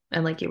this.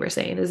 And like you were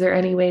saying, is there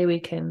any way we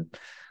can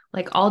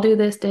like I'll do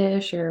this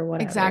dish or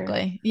whatever?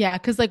 Exactly. Yeah.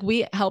 Cause like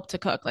we help to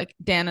cook, like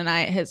Dan and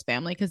I, his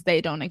family, because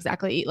they don't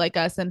exactly eat like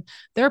us. And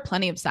there are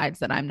plenty of sides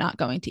that I'm not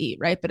going to eat.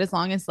 Right. But as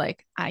long as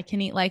like I can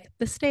eat like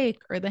the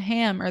steak or the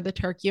ham or the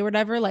turkey or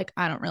whatever, like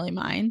I don't really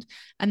mind.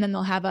 And then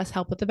they'll have us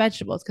help with the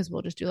vegetables because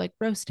we'll just do like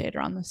roasted or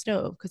on the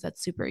stove because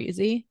that's super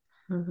easy.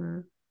 Hmm.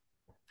 And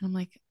I'm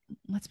like,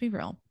 let's be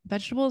real.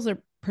 Vegetables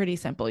are pretty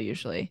simple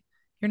usually.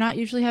 You're not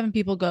usually having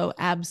people go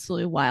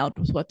absolutely wild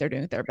with what they're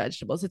doing with their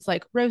vegetables. It's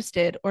like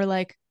roasted or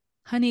like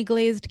honey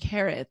glazed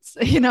carrots.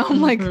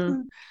 I'm like,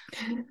 Hmm.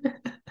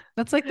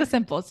 that's like the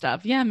simple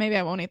stuff. Yeah, maybe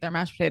I won't eat their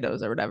mashed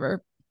potatoes or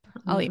whatever.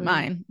 I'll eat Hmm.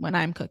 mine when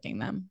I'm cooking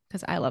them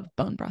because I love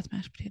bone broth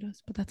mashed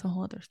potatoes, but that's a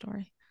whole other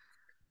story.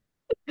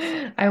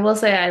 I will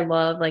say I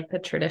love like the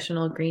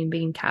traditional green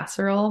bean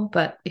casserole,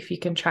 but if you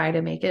can try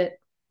to make it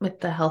with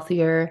the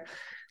healthier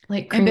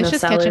like cream of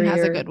Ambitious Kitchen celery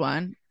has a or good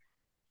one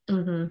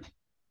hmm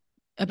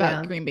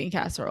about yeah. green bean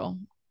casserole.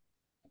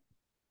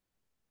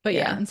 But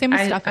yeah, Yeah. and same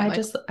with stuffing.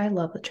 Like, I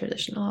love the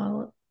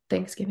traditional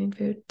Thanksgiving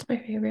food. It's my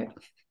favorite.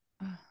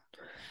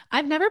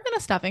 I've never been a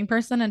stuffing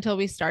person until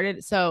we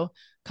started. So,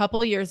 a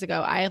couple of years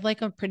ago, I have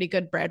like a pretty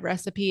good bread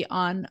recipe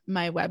on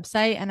my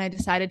website, and I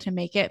decided to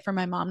make it for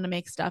my mom to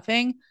make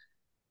stuffing.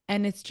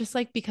 And it's just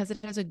like because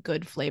it has a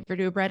good flavor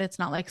to a bread, it's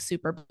not like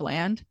super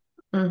bland.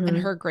 And Hmm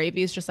her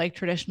gravy is just like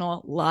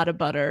traditional, lot of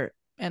butter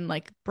and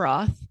like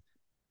broth.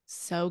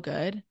 So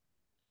good.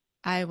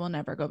 I will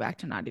never go back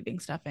to not eating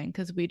stuffing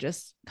because we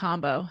just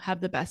combo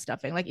have the best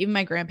stuffing. Like even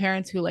my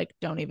grandparents who like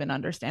don't even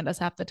understand us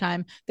half the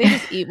time, they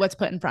just eat what's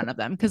put in front of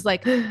them because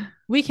like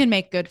we can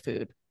make good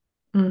food.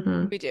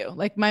 hmm We do.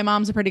 Like my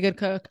mom's a pretty good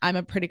cook. I'm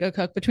a pretty good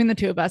cook. Between the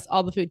two of us,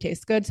 all the food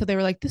tastes good. So they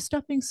were like, "This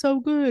stuffing's so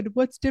good.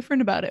 What's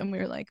different about it?" And we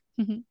were like,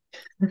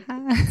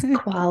 It's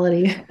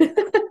quality.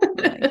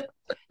 like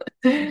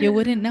you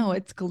wouldn't know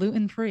it's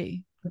gluten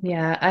free.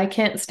 Yeah, I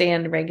can't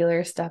stand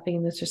regular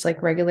stuffing. It's just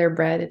like regular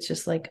bread. It's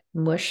just like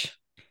mush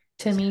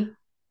to me.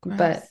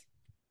 But Gross.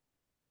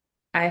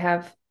 I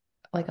have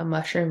like a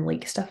mushroom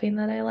leek stuffing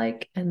that I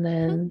like. And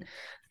then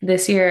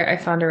this year I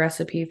found a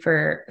recipe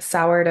for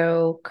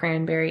sourdough,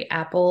 cranberry,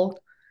 apple,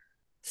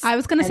 I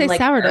was gonna and say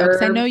like sourdough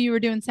because I know herb. you were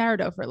doing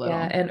sourdough for a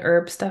Yeah, little. and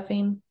herb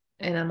stuffing.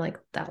 And I'm like,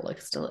 that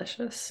looks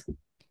delicious.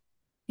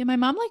 Yeah, my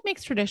mom like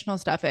makes traditional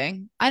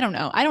stuffing. I don't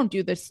know. I don't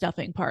do the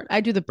stuffing part.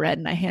 I do the bread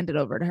and I hand it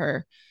over to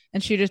her.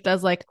 And she just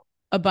does like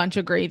a bunch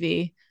of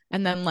gravy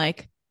and then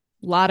like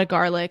a lot of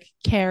garlic,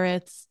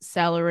 carrots,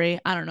 celery.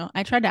 I don't know.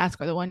 I tried to ask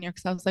her the one year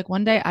because I was like,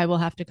 one day I will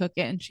have to cook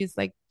it. And she's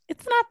like,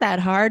 it's not that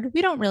hard.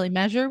 We don't really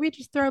measure. We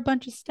just throw a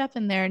bunch of stuff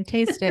in there and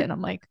taste it. And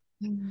I'm like,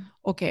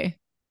 okay,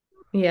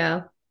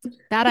 Yeah.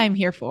 that I'm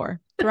here for.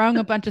 Throwing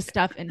a bunch of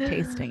stuff and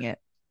tasting it.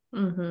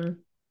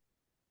 hmm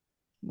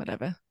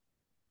Whatever.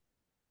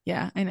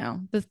 Yeah, I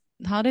know. The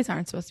holidays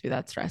aren't supposed to be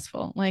that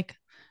stressful. Like,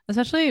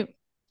 especially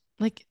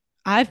like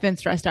I've been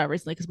stressed out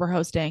recently because we're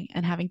hosting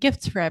and having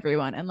gifts for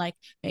everyone and like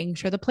making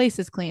sure the place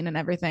is clean and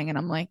everything. And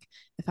I'm like,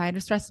 if I had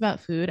to stress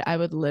about food, I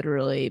would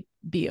literally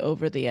be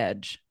over the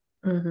edge.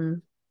 hmm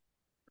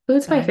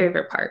Food's But my I'm,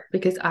 favorite part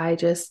because I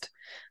just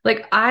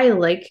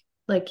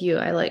like you,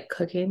 I like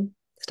cooking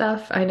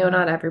stuff. I know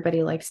not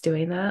everybody likes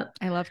doing that,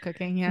 I love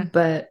cooking. Yeah.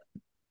 but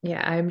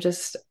yeah,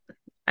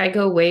 I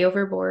go way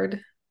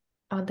overboard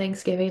on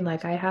Thanksgiving.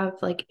 Like I have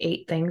like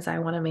 8 things I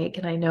want to make,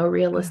 and I know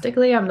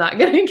realistically I'm not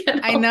gonna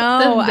get I all of know.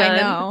 them I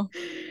done. know.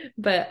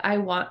 But I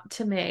want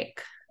to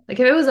make like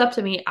if it was up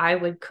to me, I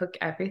would cook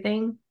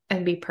everything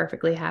and be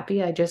perfectly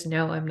happy. I just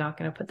know I'm not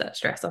gonna put that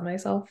stress on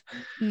myself.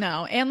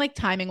 No. And like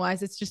timing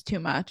wise, it's just too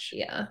much.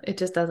 Yeah, it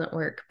just doesn't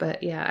work.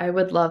 But yeah, I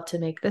would love to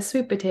make the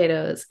sweet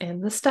potatoes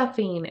and the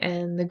stuffing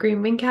and the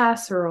green bean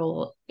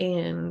casserole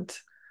and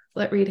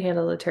let Reed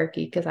handle the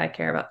turkey because I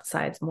care about the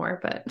sides more.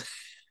 But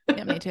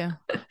Yeah, me too.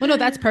 Well, no,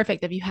 that's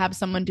perfect if you have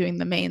someone doing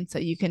the main so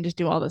you can just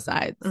do all the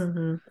sides.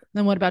 hmm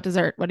Then what about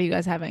dessert? What are you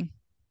guys having?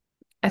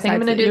 I think I'm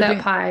Besides gonna that, do you're that doing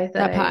pie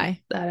that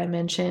pie. that I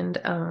mentioned.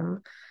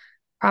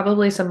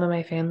 Probably some of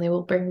my family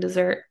will bring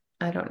dessert.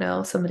 I don't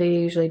know. Somebody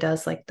usually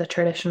does like the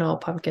traditional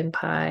pumpkin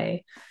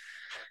pie.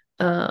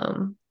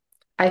 Um,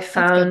 I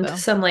That's good found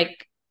though. some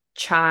like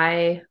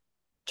chai,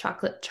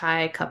 chocolate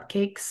chai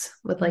cupcakes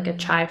with like a Mm,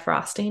 chai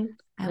frosting.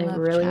 I And I love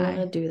really want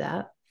to chai. do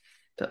that,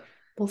 but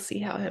we'll see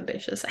how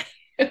ambitious I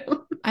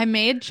am. I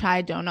made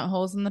chai donut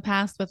holes in the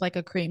past with like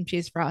a cream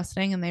cheese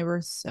frosting and they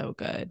were so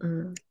good.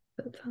 Mm,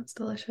 that sounds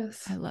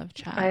delicious. I love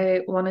chai.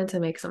 I wanted to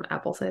make some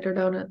apple cider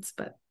donuts,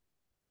 but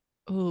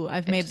Ooh,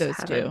 I've I made just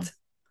those too. haven't.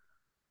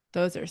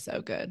 Those are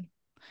so good.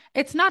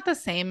 It's not the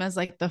same as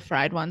like the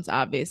fried ones,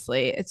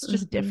 obviously. It's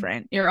just Mhm.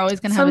 different. You're always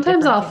going to have a Sometimes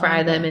different I'll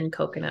fry feeling, them but in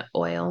coconut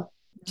oil,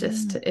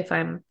 just mm, if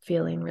I'm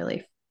feeling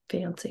really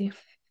fancy.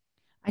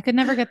 I could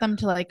never get them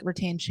to like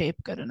retain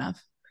shape good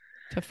enough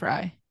to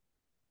fry.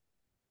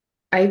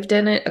 I've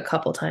done it a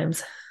couple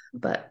times,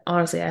 but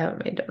honestly, I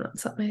haven't made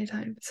donuts that many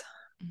times.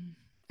 Mm.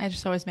 I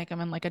just always make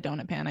them in like a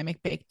donut pan. I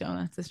make baked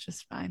donuts. It's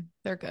just fine.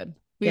 They're good.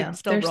 We Yeah,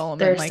 still roll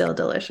them in they're like still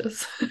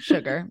delicious.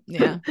 sugar.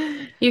 Yeah,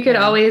 You I could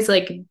know. always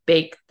like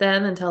bake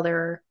them until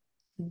they're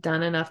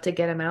done enough to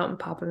get them out and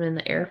pop them in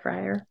the air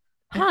fryer.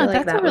 I Huh, feel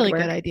like that's a that would really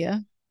good work.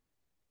 idea.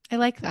 I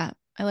like that.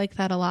 I like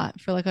that a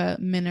lot for like a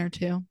minute or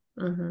two.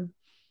 hmm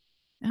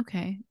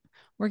Okay.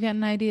 We're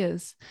getting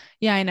ideas.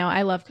 Yeah, I know.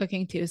 I love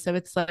cooking too. So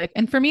it's like,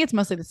 and for me, it's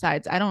mostly the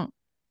sides. I don't,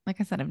 like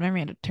I said, I've never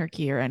made a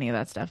turkey or any of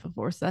that stuff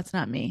before. So that's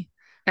not me.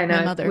 I My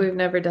know mother, we've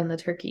never done the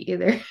turkey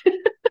either.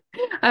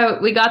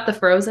 We got the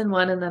frozen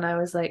one, and then I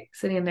was like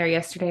sitting there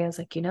yesterday. I was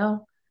like,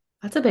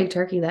 that's a big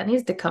turkey. That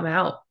needs to come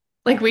out.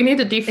 Like we need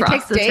to it defrost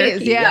takes the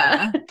days. turkey. Yeah.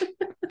 Yeah.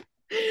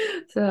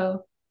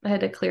 So I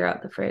had to clear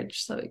out the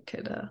fridge so it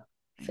could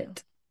I know.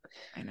 fit.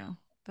 I know.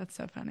 That's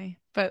so funny.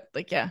 But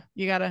like, yeah,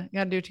 you gotta do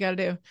what you gotta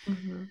do.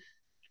 hmm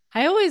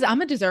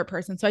I'm a dessert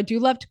person. So I do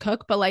love to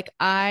cook, but like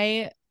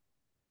I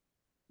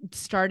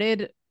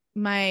started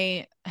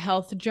my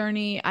health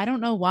journey. I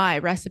don't know why,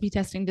 recipe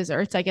testing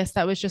desserts. I guess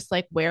that was just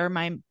like where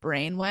my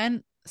brain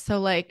went. So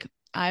like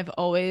I've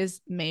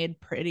always made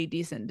pretty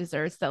decent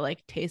desserts that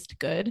like taste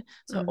good.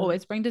 So I Mhm.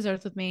 always bring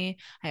desserts with me.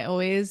 I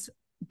always,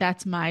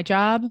 that's my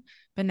job.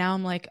 But now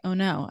I'm like, oh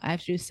no, I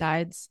have to do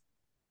sides,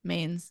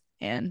 mains,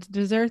 and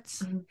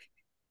desserts. Mhm.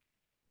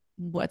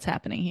 What's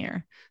happening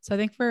here? So I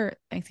think for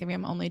Thanksgiving,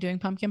 I'm only doing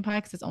pumpkin pie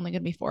because it's only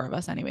going to be four of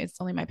us anyways.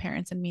 It's only my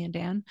parents and me and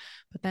Dan.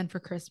 But then for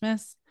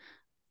Christmas,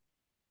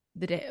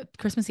 the day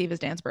Christmas Eve is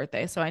Dan's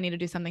birthday. So I need to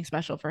do something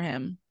special for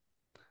him.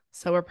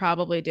 So we're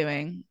probably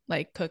doing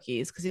like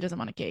cookies because he doesn't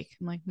want a cake.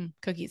 I'm like,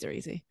 cookies are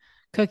easy.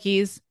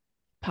 Cookies,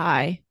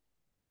 pie,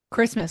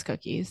 Christmas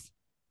cookies,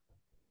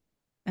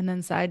 and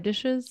then side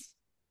dishes.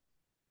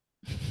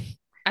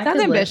 Sounds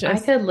I ambitious.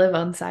 could live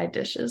on side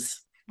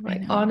dishes. I Like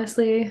know.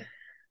 honestly,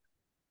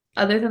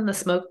 other than the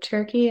smoked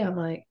turkey, I'm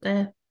like,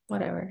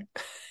 whatever.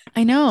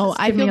 I know. Just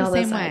I give feel me the all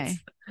the same sides.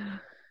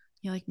 way.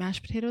 You like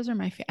mashed potatoes are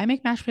I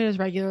make mashed potatoes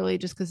regularly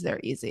just because they're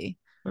easy.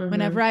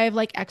 Whenever Hmm. I have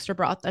like extra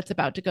broth that's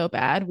about to go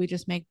bad, we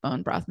just make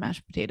bone broth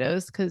mashed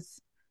potatoes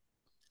because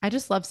I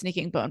just love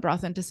sneaking bone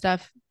broth into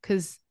stuff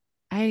because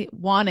I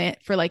want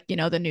it for like,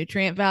 the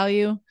nutrient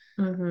value,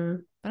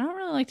 Hmm. but I don't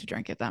really like to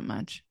drink it that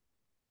much.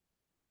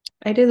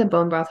 I do the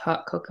bone broth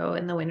hot cocoa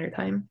in the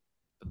wintertime,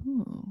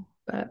 Ooh.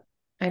 but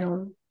I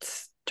don't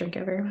drink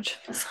it very much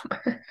in the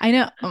summer. I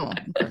know. Oh,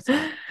 of course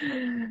not.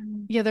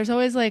 Yeah, there's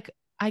always like,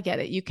 I get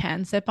it. You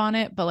can sip on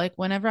it, but like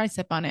whenever I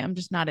sip on it, I'm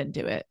just not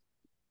into it.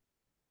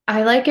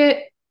 I like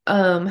it.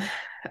 I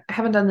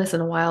haven't done this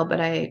in a while, but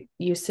I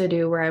used to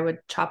do where I would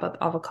chop up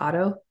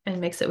avocado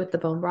and mix it with the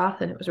bone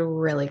broth, and it was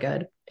really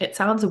good. It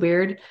sounds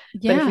weird,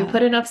 but if you Yeah.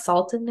 put enough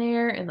salt in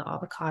there and the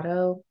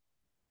avocado,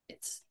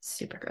 it's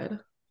super good.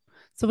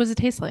 So what does it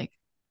taste like?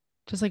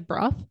 Just like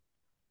broth?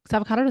 Because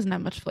avocado doesn't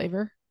have much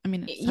flavor. I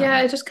mean, it's Yeah,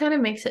 some. it just kind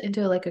of makes it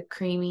into like a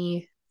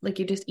creamy, like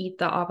you just eat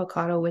the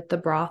avocado with the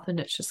broth and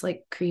it's just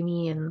like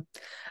creamy. And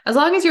as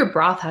long as your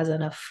broth has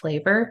enough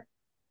flavor,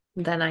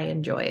 then I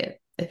enjoy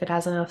it. If it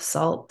has enough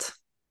salt,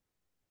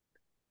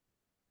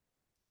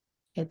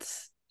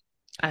 it's,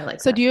 I like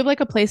So do that. you have like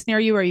a place near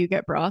you where you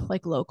get broth,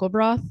 like local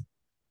broth?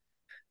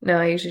 No,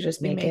 I usually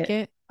just You make make it.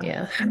 it?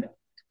 Yeah.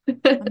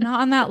 I'm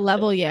not on that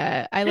level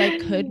yet. I like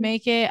could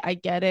make it. I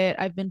get it.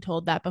 I've been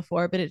told that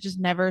before, but it just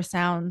never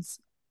sounds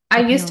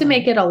I used to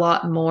make appealing. it a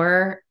lot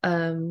more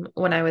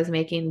when I was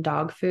making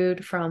dog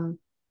food from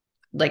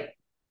like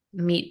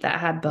meat that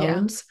had Yeah.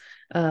 bones.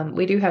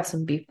 We do have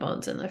some beef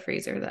bones in the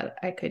freezer that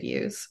I could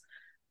use.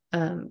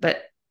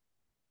 But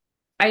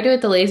I do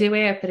it the lazy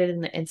way. I put it in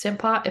the Instant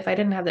Pot. If I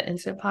didn't have the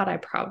Instant Pot, I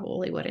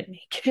probably wouldn't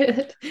make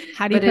it.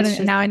 How do you But put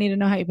it? Now I need to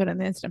know how you put it in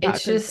the Instant Pot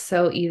it's because just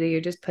so easy.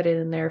 You just put it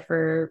in there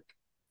for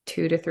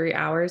 2 to 3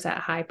 hours at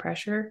high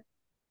pressure,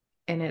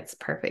 and it's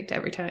perfect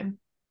every time.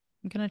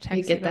 I'm gonna You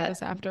text you get about that.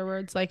 this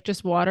afterwards. Like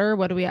just water.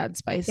 What do we add?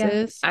 Yeah.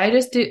 Spices? I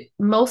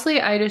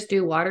just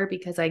do water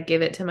because I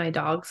give it to my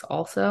dogs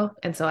also.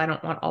 And so I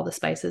don't want all the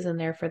spices in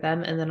there for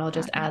them. And then I'll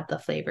just Got it. add the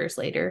flavors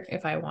later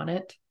if I want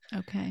it.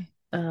 Okay.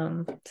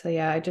 So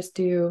yeah, I just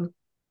do,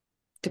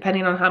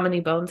 depending on how many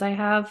bones I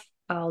have,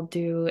 I'll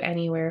do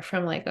anywhere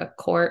from like a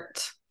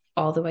quart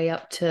all the way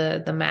up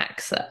to the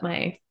max that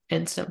my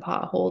Instant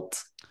Pot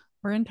holds.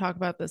 We're gonna talk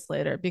about this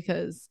later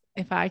because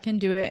if I can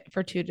do it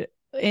for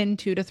in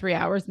 2 to 3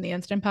 hours in the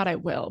Instant Pot, I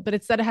will. But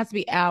it said it has to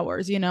be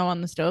hours,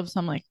 on the stove. So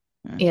I'm like,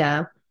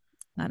 Yeah.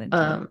 not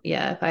into it.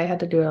 Yeah, if I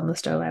had to do it on the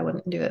stove, I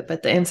wouldn't do it.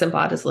 But the Instant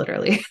Pot is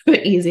literally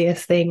the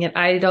easiest thing. And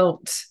I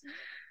don't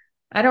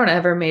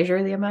ever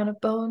measure the amount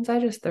of bones. I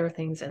just throw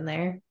things in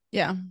there.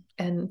 Yeah.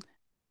 And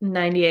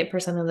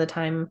 98% of the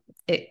time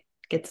it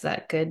gets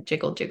that good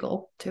jiggle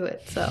jiggle to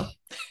it. So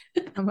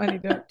Somebody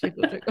don't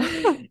jiggle jiggle.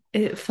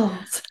 it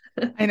falls.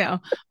 I know.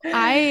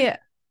 I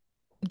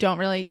don't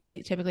really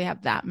typically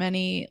have that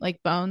many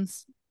like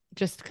bones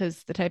just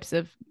because the types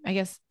of, I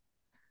guess,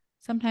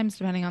 sometimes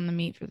depending on the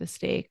meat for the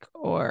steak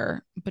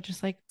but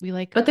just like we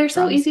like But they're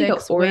so easy to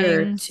drumsticks,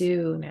 order wings.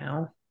 too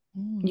now.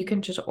 You Mm,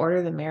 can just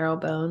order the marrow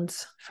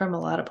bones from a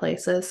lot of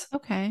places.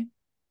 okay.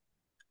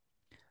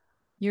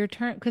 Your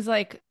turn. Because,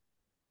 like,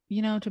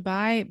 to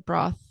buy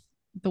broth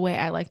the way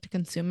I like to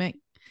consume it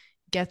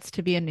gets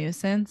to be a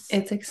nuisance.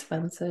 It's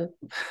expensive.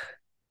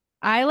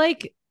 I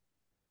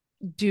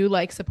do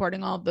like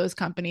supporting all of those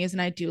companies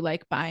and I do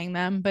like buying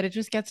them, but it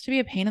just gets to be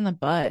a pain in the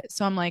butt.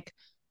 So I'm like,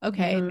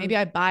 okay, Hmm. maybe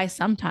I buy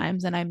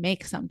sometimes and I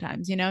make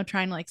sometimes,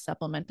 trying to like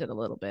supplement it a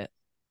little bit.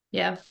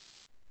 Yeah.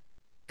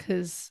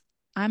 Cause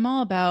I'm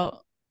all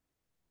about,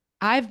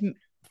 I've,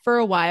 for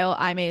a while,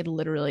 I made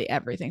literally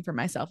everything for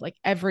myself, like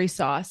every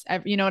sauce,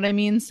 you know what I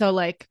mean? So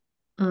like,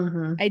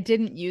 Hmm. I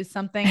didn't use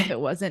something if it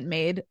wasn't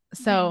made.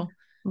 So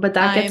But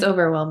that gets I'm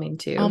overwhelming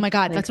Oh too. my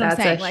God, Like that's what I'm that's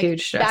a saying. Like,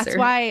 huge that's stressor.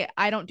 why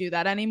I don't do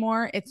that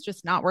anymore. It's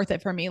just not worth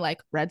it for me. Like,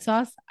 red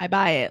sauce, I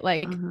buy it.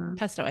 Like, Hmm.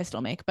 pesto, I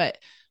still make, but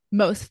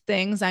most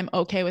things I'm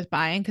okay with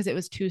buying because it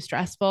was too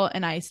stressful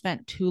and I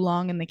spent too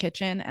long in the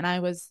kitchen and I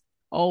was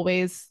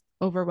always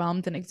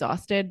overwhelmed and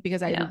exhausted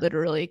because I Yeah.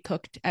 literally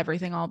cooked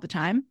everything all the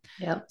time.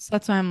 Yep. So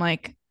that's why I'm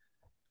like,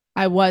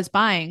 I was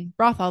buying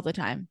broth all the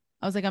time.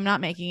 I was like, I'm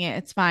not making it.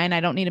 It's fine.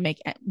 I don't need to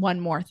make one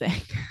more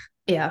thing.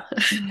 Yeah.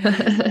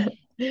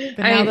 But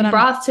I now that mean, I'm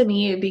broth to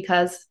me,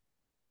 because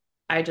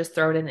I just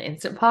throw it in the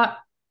Instant Pot,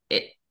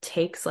 it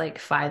takes like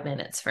 5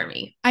 minutes for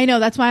me. I know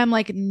that's why I'm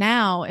like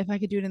now if I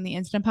could do it in the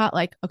Instant Pot,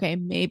 like, okay,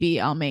 maybe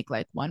I'll make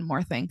like one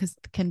more thing because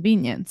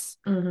convenience.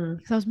 Hmm.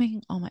 Because I was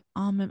making all my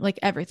almond, like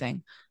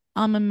everything,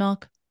 almond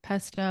milk,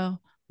 pesto,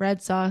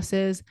 red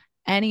sauces,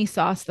 any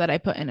sauce that I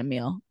put in a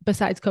meal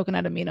besides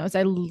coconut aminos.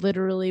 I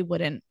literally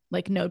wouldn't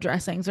like no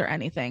dressings or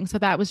anything. So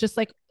that was just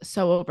like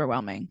so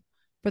overwhelming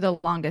for the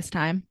longest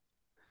time.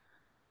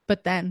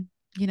 But then,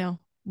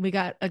 we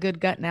got a good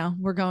gut now.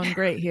 We're going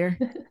great here.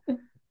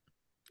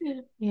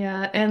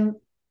 Yeah, and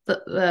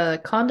the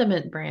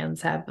condiment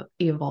brands have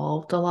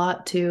evolved a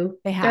lot too.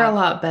 They They're a have.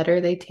 lot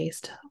better. They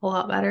taste a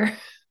lot better.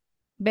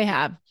 They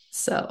have. And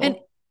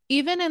So,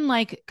 even in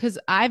like, because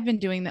I've been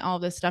doing all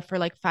this stuff for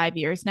like 5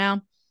 years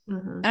now.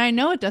 mhm. And I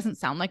know it doesn't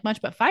sound like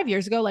much, but 5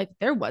 years ago, like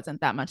there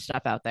wasn't that much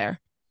stuff out there.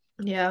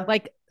 Yeah.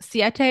 Like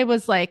Siete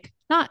was like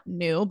not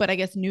new, but I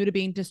guess new to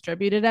being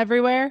distributed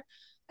everywhere.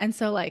 And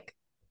so, like,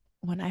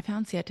 when I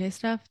found Siete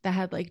stuff that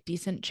had like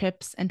decent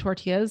chips and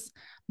tortillas,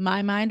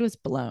 my mind was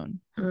blown.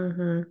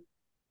 Hmm.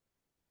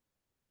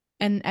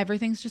 And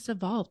everything's just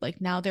evolved.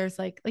 Like now there's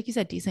like you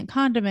said, decent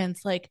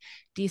condiments, like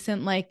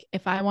decent, like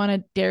if I want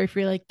a dairy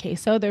free like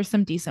queso, there's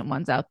some decent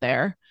ones out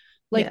there.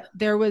 Like Yeah.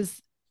 there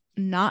was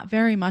not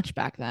very much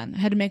back then. I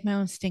had to make my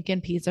own stinking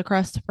pizza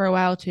crust for a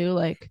while too.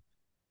 Like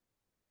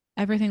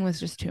everything was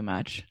just too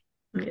much.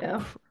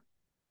 Yeah.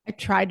 I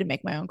tried to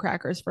make my own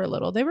crackers for a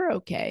little. They were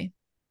okay.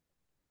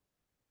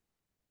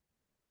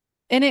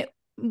 And it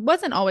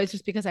wasn't always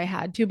just because I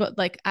had to, but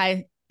like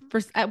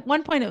first at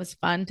one point it was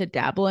fun to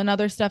dabble in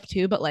other stuff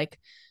too, but like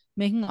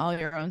making all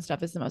your own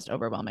stuff is the most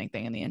overwhelming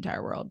thing in the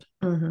entire world.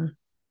 Hmm.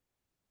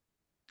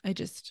 I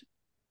just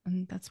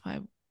and that's why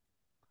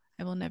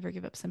I will never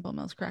give up Simple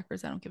Mills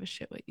crackers. I don't give a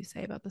shit what you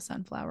say about the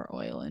sunflower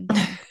oil and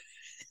junk.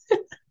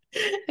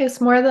 It's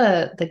more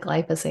the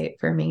glyphosate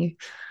for me.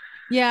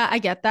 Yeah, I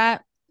get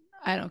that.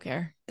 I don't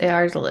care. They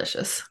are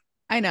delicious.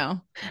 I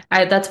know.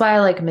 That's why I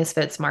like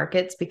Misfits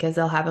Markets because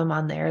they'll have them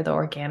on there, the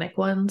organic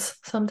ones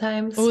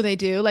sometimes. Oh, they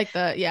do like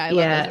yeah, I love those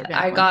Yeah,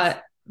 organic ones.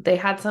 they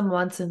had some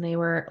once and they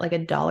were like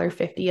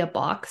 $1.50 a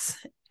box,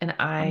 and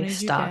How I many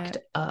did you stocked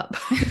get? up.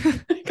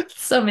 I got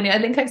so many. I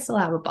think I still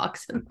have a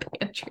box in the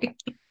pantry.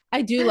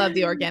 I do love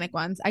the organic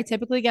ones. I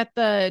typically get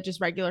the just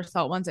regular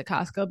salt ones at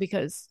Costco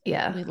because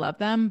Yeah. we love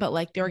them, but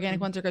like the organic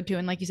Mhm. ones are good too.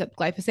 And like you said,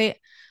 glyphosate,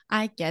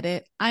 I get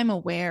it. I'm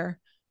aware,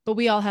 but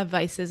we all have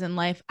vices in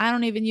life. I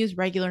don't even use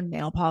regular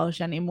nail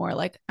polish anymore.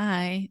 Like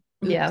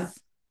Yeah. oops.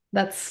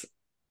 That's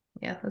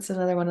that's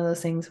another one of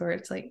those things where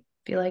it's like,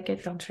 if you like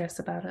it, don't stress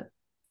about it.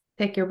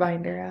 Take your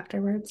binder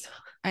afterwards.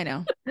 I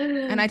know.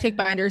 And I take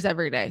binders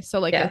every day. So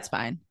like Yeah. it's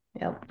fine.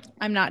 Yep.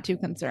 I'm not too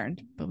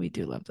concerned, but we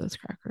do love those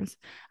crackers.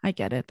 I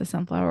get it. The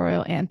sunflower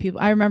oil and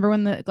people. I remember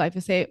when the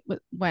glyphosate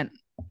went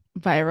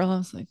viral. I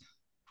was like,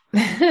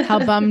 how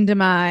bummed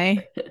am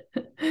I?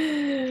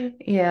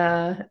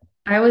 Yeah.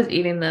 I was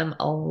eating them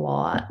a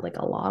lot, like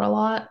a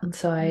lot. And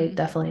so I Mm.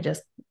 definitely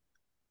just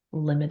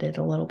limited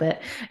a little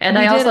bit. And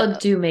I We did. also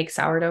do make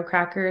sourdough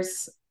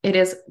crackers. It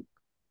is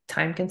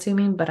time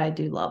consuming, but I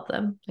do love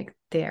them. Like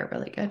they are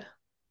really good.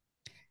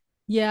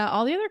 Yeah,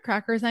 all the other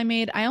crackers I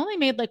made, I only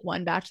made like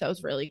one batch that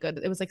was really good.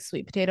 It was like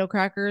sweet potato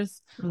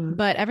crackers, Mm,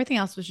 but everything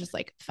else was just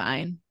like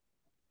fine.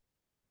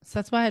 So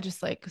that's why I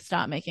just like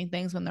stop making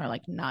things when they're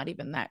like not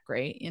even that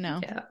great.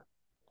 yeah.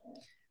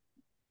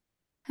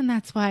 And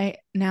that's why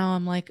now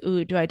I'm like,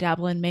 ooh, do I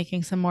dabble in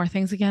making some more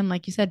things again?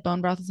 Like you said,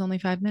 bone broth is only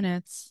 5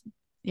 minutes.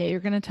 Yeah,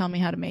 you're gonna tell me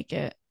how to make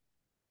it.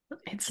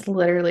 It's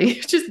literally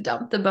just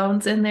dump the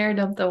bones in there,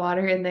 dump the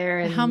water in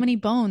there, How and many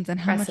bones and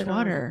how press much it on.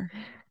 water?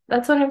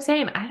 That's what I'm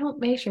saying. I don't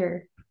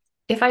measure.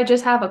 If I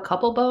just have a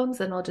couple bones,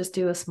 then I'll just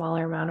do a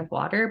smaller amount of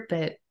water,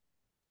 but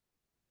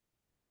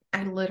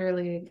I don't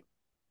really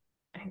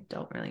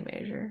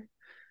measure.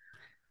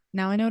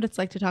 Now I know what it's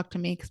like to talk to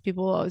me because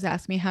people will always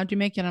ask me, how'd you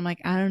make it? I'm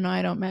like, I don't know.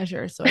 I don't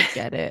measure. So I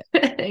get it.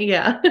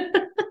 Yeah.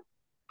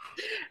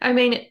 I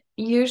mean,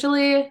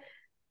 usually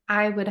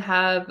I would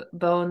have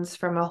bones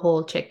from a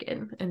whole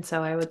chicken. And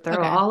so I would throw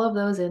Okay. all of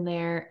those in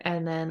there,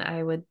 and then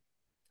I would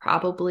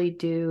probably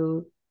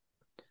do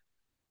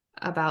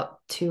about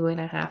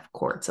 2.5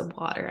 quarts of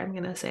water. I'm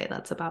gonna say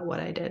that's about what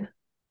I did.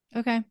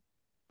 Okay.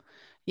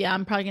 Yeah,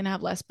 I'm probably gonna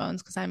have less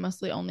bones because I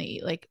mostly only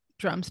eat like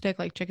drumstick,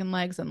 like chicken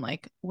legs and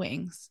like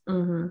wings.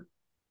 Hmm.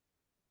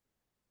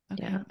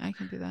 Okay, Yeah, I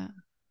can do that.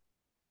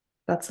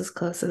 that's as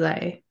close as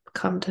I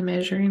come to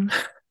measuring.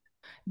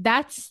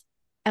 That's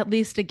at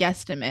least a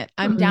guesstimate.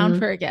 I'm down Hmm.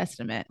 for a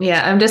guesstimate.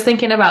 Yeah, I'm just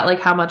thinking about like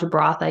how much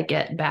broth I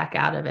get back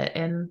out of it.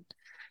 And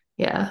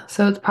yeah,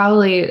 so it's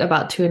probably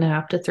about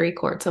 2.5 to 3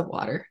 quarts of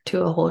water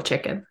to a whole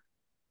chicken.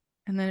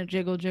 And then a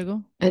jiggle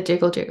jiggle. A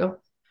jiggle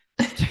jiggle.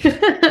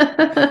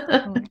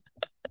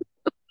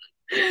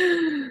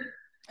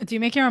 Do you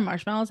make your own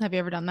marshmallows? Have you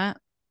ever done that?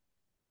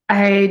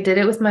 I did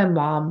it with my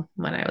mom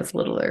when I was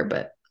littler,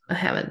 but I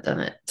haven't done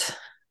it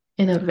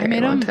in a I very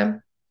made long them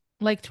time.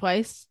 like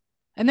twice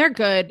and they're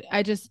good.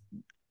 I just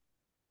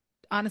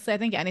honestly, I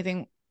think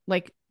anything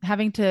like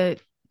having to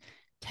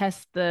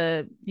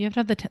you have to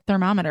have the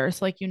thermometer.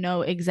 So like, you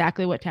know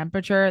exactly what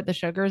temperature the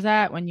sugar's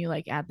at when you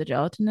like add the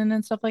gelatin in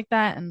and stuff like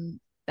that. And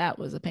that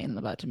was a pain in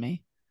the butt to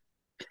me.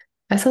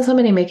 I saw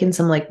somebody making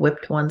some like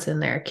whipped ones in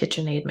their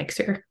KitchenAid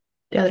mixer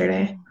the other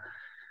day. Oh,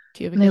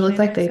 do you have a And they look KitchenAid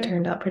like they mixer?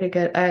 turned out pretty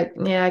good.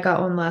 I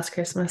got one last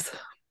Christmas.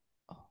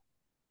 Oh.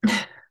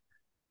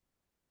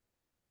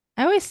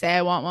 I always say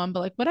I want one,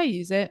 but like, would I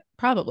use it?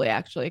 Probably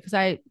actually, because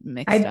I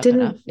mix stuff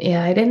enough.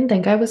 I didn't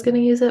think I was gonna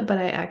use it, but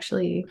I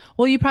actually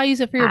Well, you probably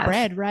use it for your have.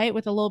 bread, right?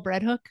 With a little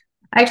bread hook.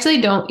 I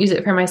actually don't use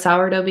it for my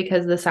sourdough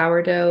because the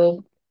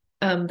sourdough,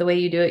 the way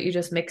you do it, you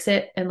just mix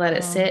it and let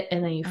it Oh, sit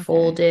and then you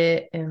fold okay.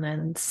 it and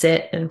then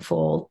sit and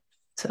fold.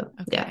 So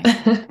yeah.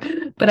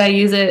 Okay. But I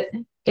use it.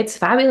 It's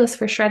fabulous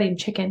for shredding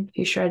chicken. If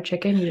you shred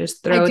chicken, you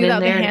just I throw it do that in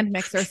with a there hand and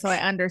mixer, so I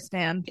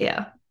understand.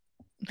 yeah.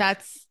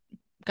 That's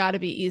got to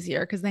be easier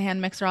because the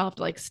hand mixer I'll have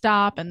to like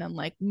stop and then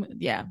like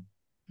yeah.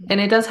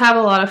 And it does have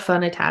a lot of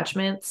fun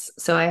attachments.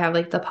 So I have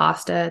like the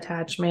pasta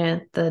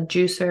attachment, the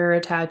juicer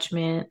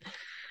attachment,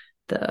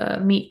 the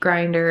meat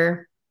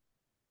grinder.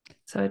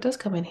 So it does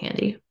come in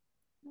handy.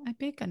 I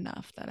bake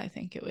enough that I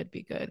think it would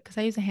be good because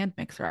I use a hand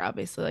mixer,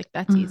 obviously. Like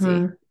that's easy.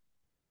 Hmm.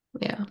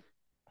 Yeah,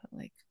 But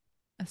like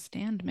a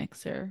stand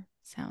mixer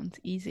sounds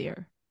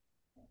easier.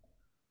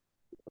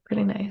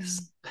 pretty Mm.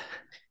 nice.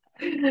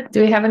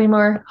 Do we have any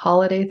more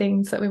holiday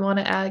things that we want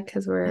to add?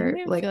 Because I don't we're even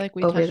feel like like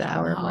we over the touched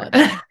on the hour mark.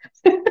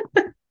 holiday.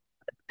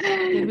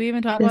 Did we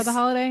even talk about the This,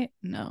 holiday?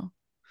 No.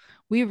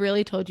 We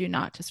really told you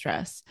not to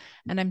stress.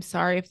 And I'm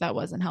sorry if that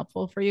wasn't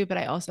helpful for you, but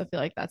I also feel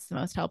like that's the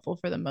most helpful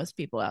for the most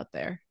people out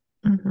there.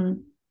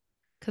 mhm.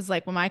 Cause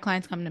like when my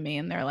clients come to me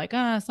and they're like,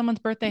 someone's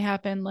birthday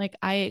happened, like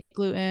I ate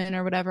gluten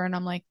or whatever. And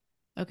I'm like,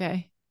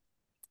 okay.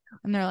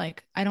 And they're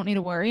like, I don't need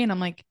to worry. And I'm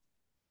like,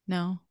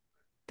 no,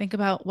 think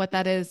about what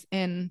that is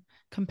in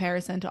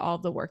comparison to all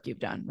of the work you've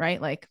done, right?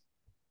 Like,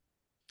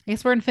 I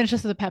guess we're going to finish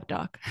this with a pep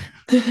talk.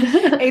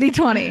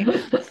 80/20.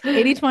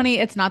 80/20,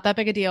 it's not that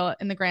big a deal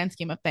in the grand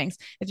scheme of things.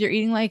 If you're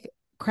eating like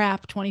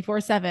crap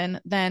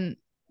 24/7, then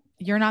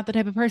you're not the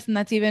type of person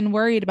that's even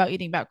worried about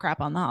eating about crap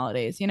on the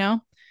holidays, you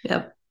know?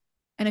 Yep.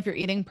 And if you're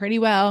eating pretty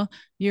well,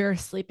 you're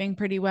sleeping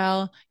pretty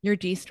well, you're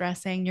de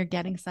stressing, you're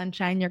getting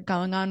sunshine, you're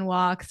going on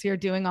walks, you're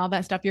doing all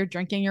that stuff, you're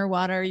drinking your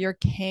water, you're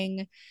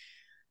king,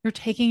 you're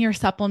taking your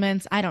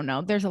supplements. I don't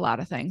know. There's a lot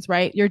of things,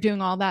 right? You're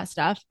doing all that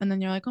stuff. And then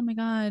you're like, oh my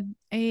God,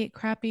 I ate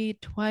crappy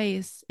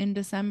twice in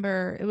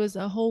December. It was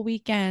a whole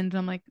weekend.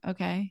 I'm like,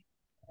 okay,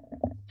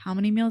 how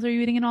many meals are you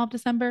eating in all of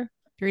December?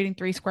 If you're eating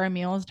 3 square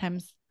meals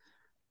times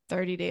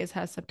 30 days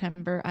has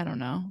September, I don't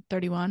know,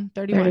 31,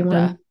 31.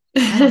 Duh. 31.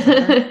 I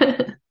don't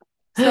remember.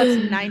 So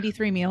that's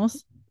 93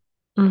 meals.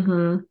 Hmm.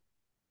 You're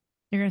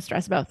going to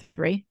stress about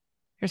three.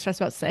 You're stressed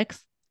about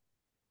six.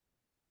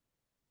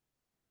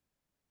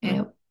 Eh,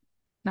 Yep.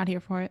 not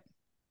here for it.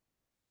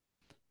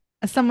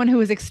 As someone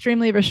who is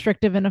extremely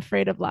restrictive and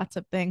afraid of lots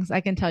of things, I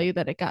can tell you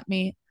that it got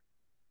me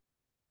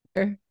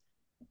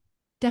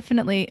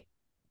definitely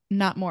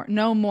not more,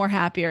 no more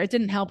happier. It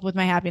didn't help with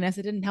my happiness.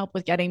 It didn't help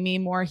with getting me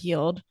more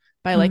healed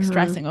by like Hmm.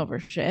 stressing over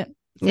shit.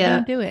 So Yeah.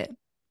 don't do it.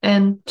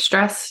 And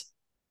stress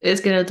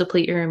is going to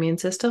deplete your immune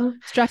system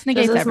Stress just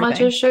negates as much as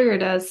everything. sugar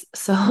does.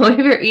 So if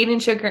you're eating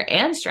sugar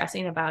and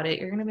stressing about it,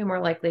 you're going to be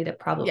more likely to Yeah.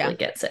 probably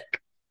get sick.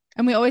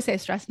 And we always say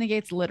stress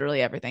negates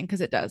literally everything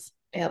because it does.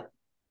 Yep.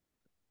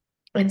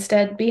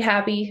 Instead, be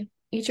happy,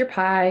 eat your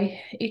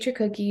pie, eat your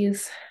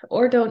cookies,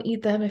 or don't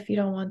eat them if you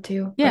don't want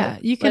to, Yeah.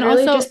 but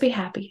literally just be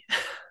happy.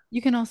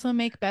 You can also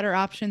make better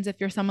options if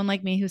you're someone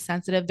like me who's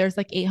sensitive. There's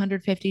like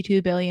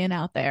 852 billion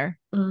out there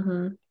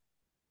Hmm.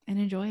 and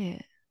enjoy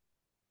it.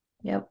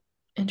 Yep.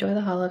 Enjoy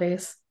the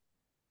holidays.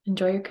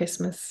 Enjoy your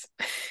Christmas.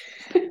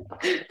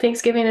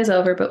 Thanksgiving is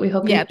over, but we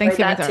hope you Yeah. enjoyed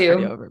Thanksgiving's that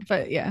already too. over.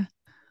 But yeah,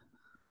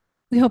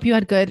 we hope you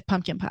had good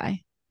pumpkin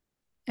pie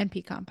and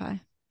pecan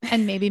pie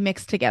and maybe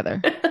mixed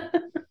together.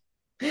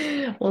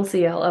 We'll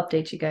see. I'll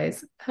update you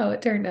guys how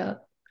it turned out.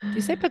 Do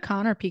you say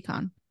pecan or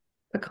pecan?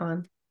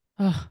 Pecan.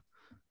 Oh,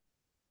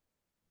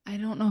 I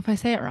don't know if I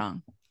say it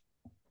wrong.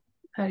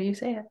 How do you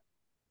say it?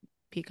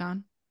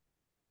 Pecan,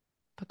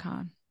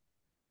 pecan,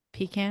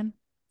 pecan.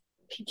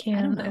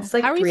 I don't Pecan. know. It's How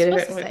like are you three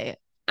supposed different to words. say it?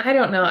 I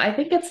don't know. I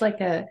think it's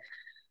like an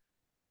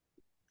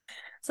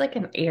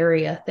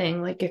area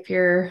thing. Like if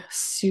you're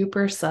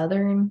super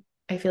southern,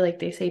 I feel like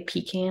they say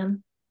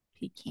pecan.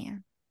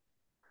 Pecan.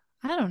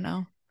 I don't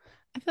know.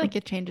 I feel like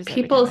it changes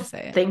every People time I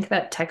say it. think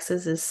that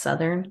Texas is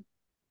southern,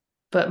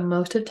 but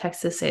most of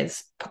Texas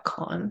says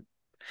pecan.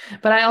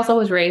 But I also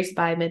was raised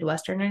by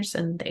Midwesterners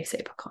and they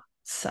say pecan.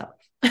 So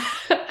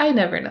I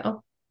never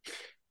know.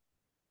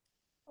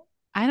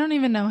 I don't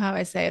even know how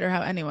I say it or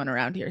how anyone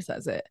around here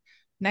says it.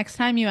 Next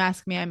time you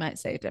ask me, I might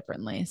say it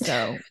differently.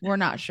 So we're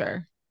not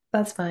sure.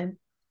 That's fine.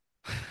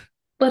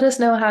 Let us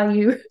know how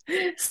you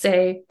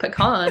say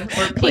pecan or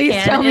Please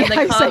pecan tell me in the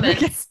how you say pecan.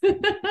 comments.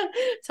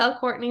 Tell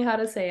Courtney how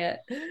to say it.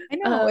 I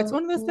know it's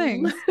one of those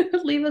things.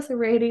 Leave us a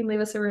rating, leave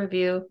us a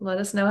review. Let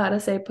us know how to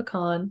say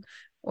pecan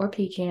or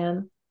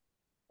pecan,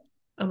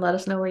 and let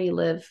us know where you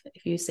live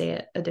if you say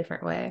it a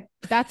different way.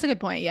 That's a good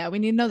point. Yeah, we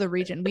need to know the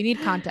region. We need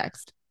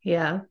context.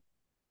 Yeah.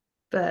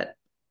 But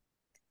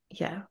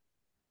yeah,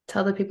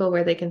 tell the people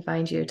where they can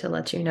find you to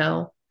let you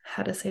know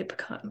how to say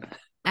pecan.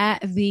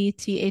 At the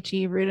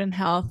THE Root and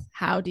Health,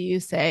 how do you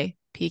say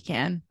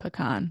pecan?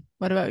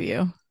 What about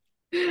you?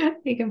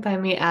 You can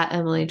find me at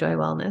Emily Joy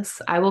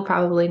Wellness. I will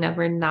probably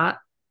never not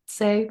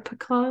say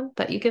pecan,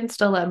 but you can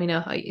still let me know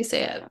how you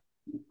say it.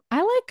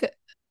 I like,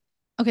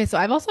 okay, so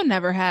I've also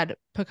never had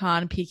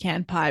pecan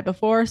pie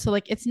before. So,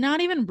 like, it's not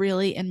even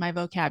really in my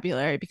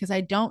vocabulary because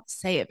I don't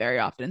say it very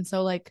often.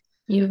 So, like,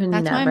 You've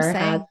that's why I'm never had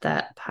saying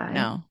that pie.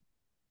 no.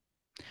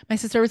 My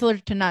sister was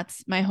allergic to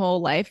nuts my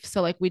whole life.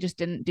 So, like, we just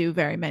didn't do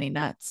very many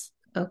nuts.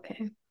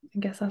 Okay. I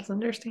guess that's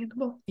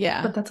understandable.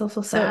 Yeah. But that's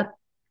also So, sad.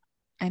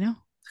 I know.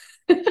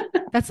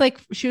 That's like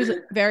she was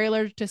very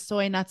allergic to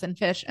soy, nuts, and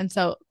fish. And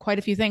so quite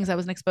a few things I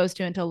wasn't exposed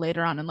to until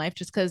later on in life,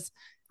 just because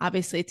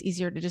obviously it's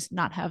easier to just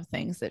not have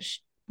things that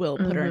will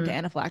put her into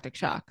Hmm. anaphylactic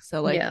shock.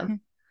 So, like, Yeah.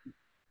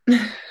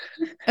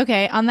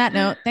 okay, on that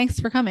note, thanks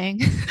for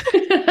coming.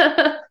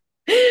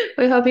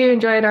 We hope you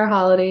enjoyed our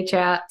holiday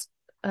chat.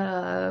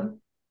 Uh,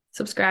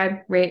 Subscribe,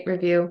 rate,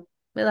 review.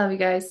 We love you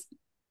guys.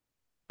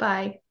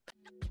 Bye.